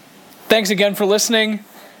 thanks again for listening.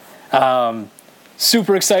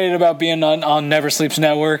 Super excited about being on Never Sleeps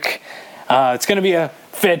Network. It's going to be a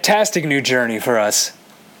fantastic new journey for us.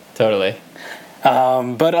 Totally.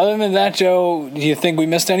 But other than that, Joe, do you think we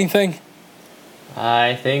missed anything?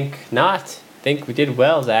 I think not. I think we did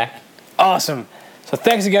well, Zach. Awesome. So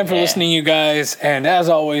thanks again for listening, you guys. And as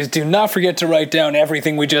always, do not forget to write down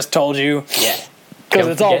everything we just told you. Yeah. Because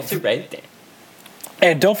it's all... to write down.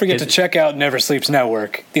 And don't forget to check out Never Sleeps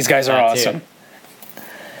Network. These guys are awesome.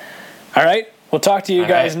 All right. We'll talk to you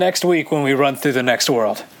guys next week when we run through the next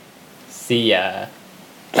world. See ya.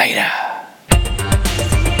 Later.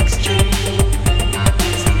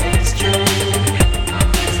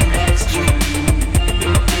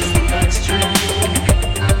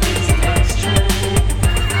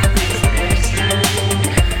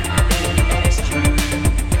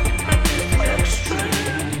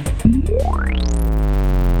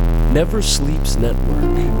 Never Sleeps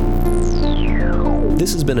Network.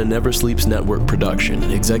 This has been a Never Sleeps Network production,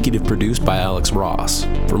 executive produced by Alex Ross.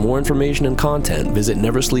 For more information and content, visit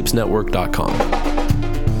neversleepsnetwork.com.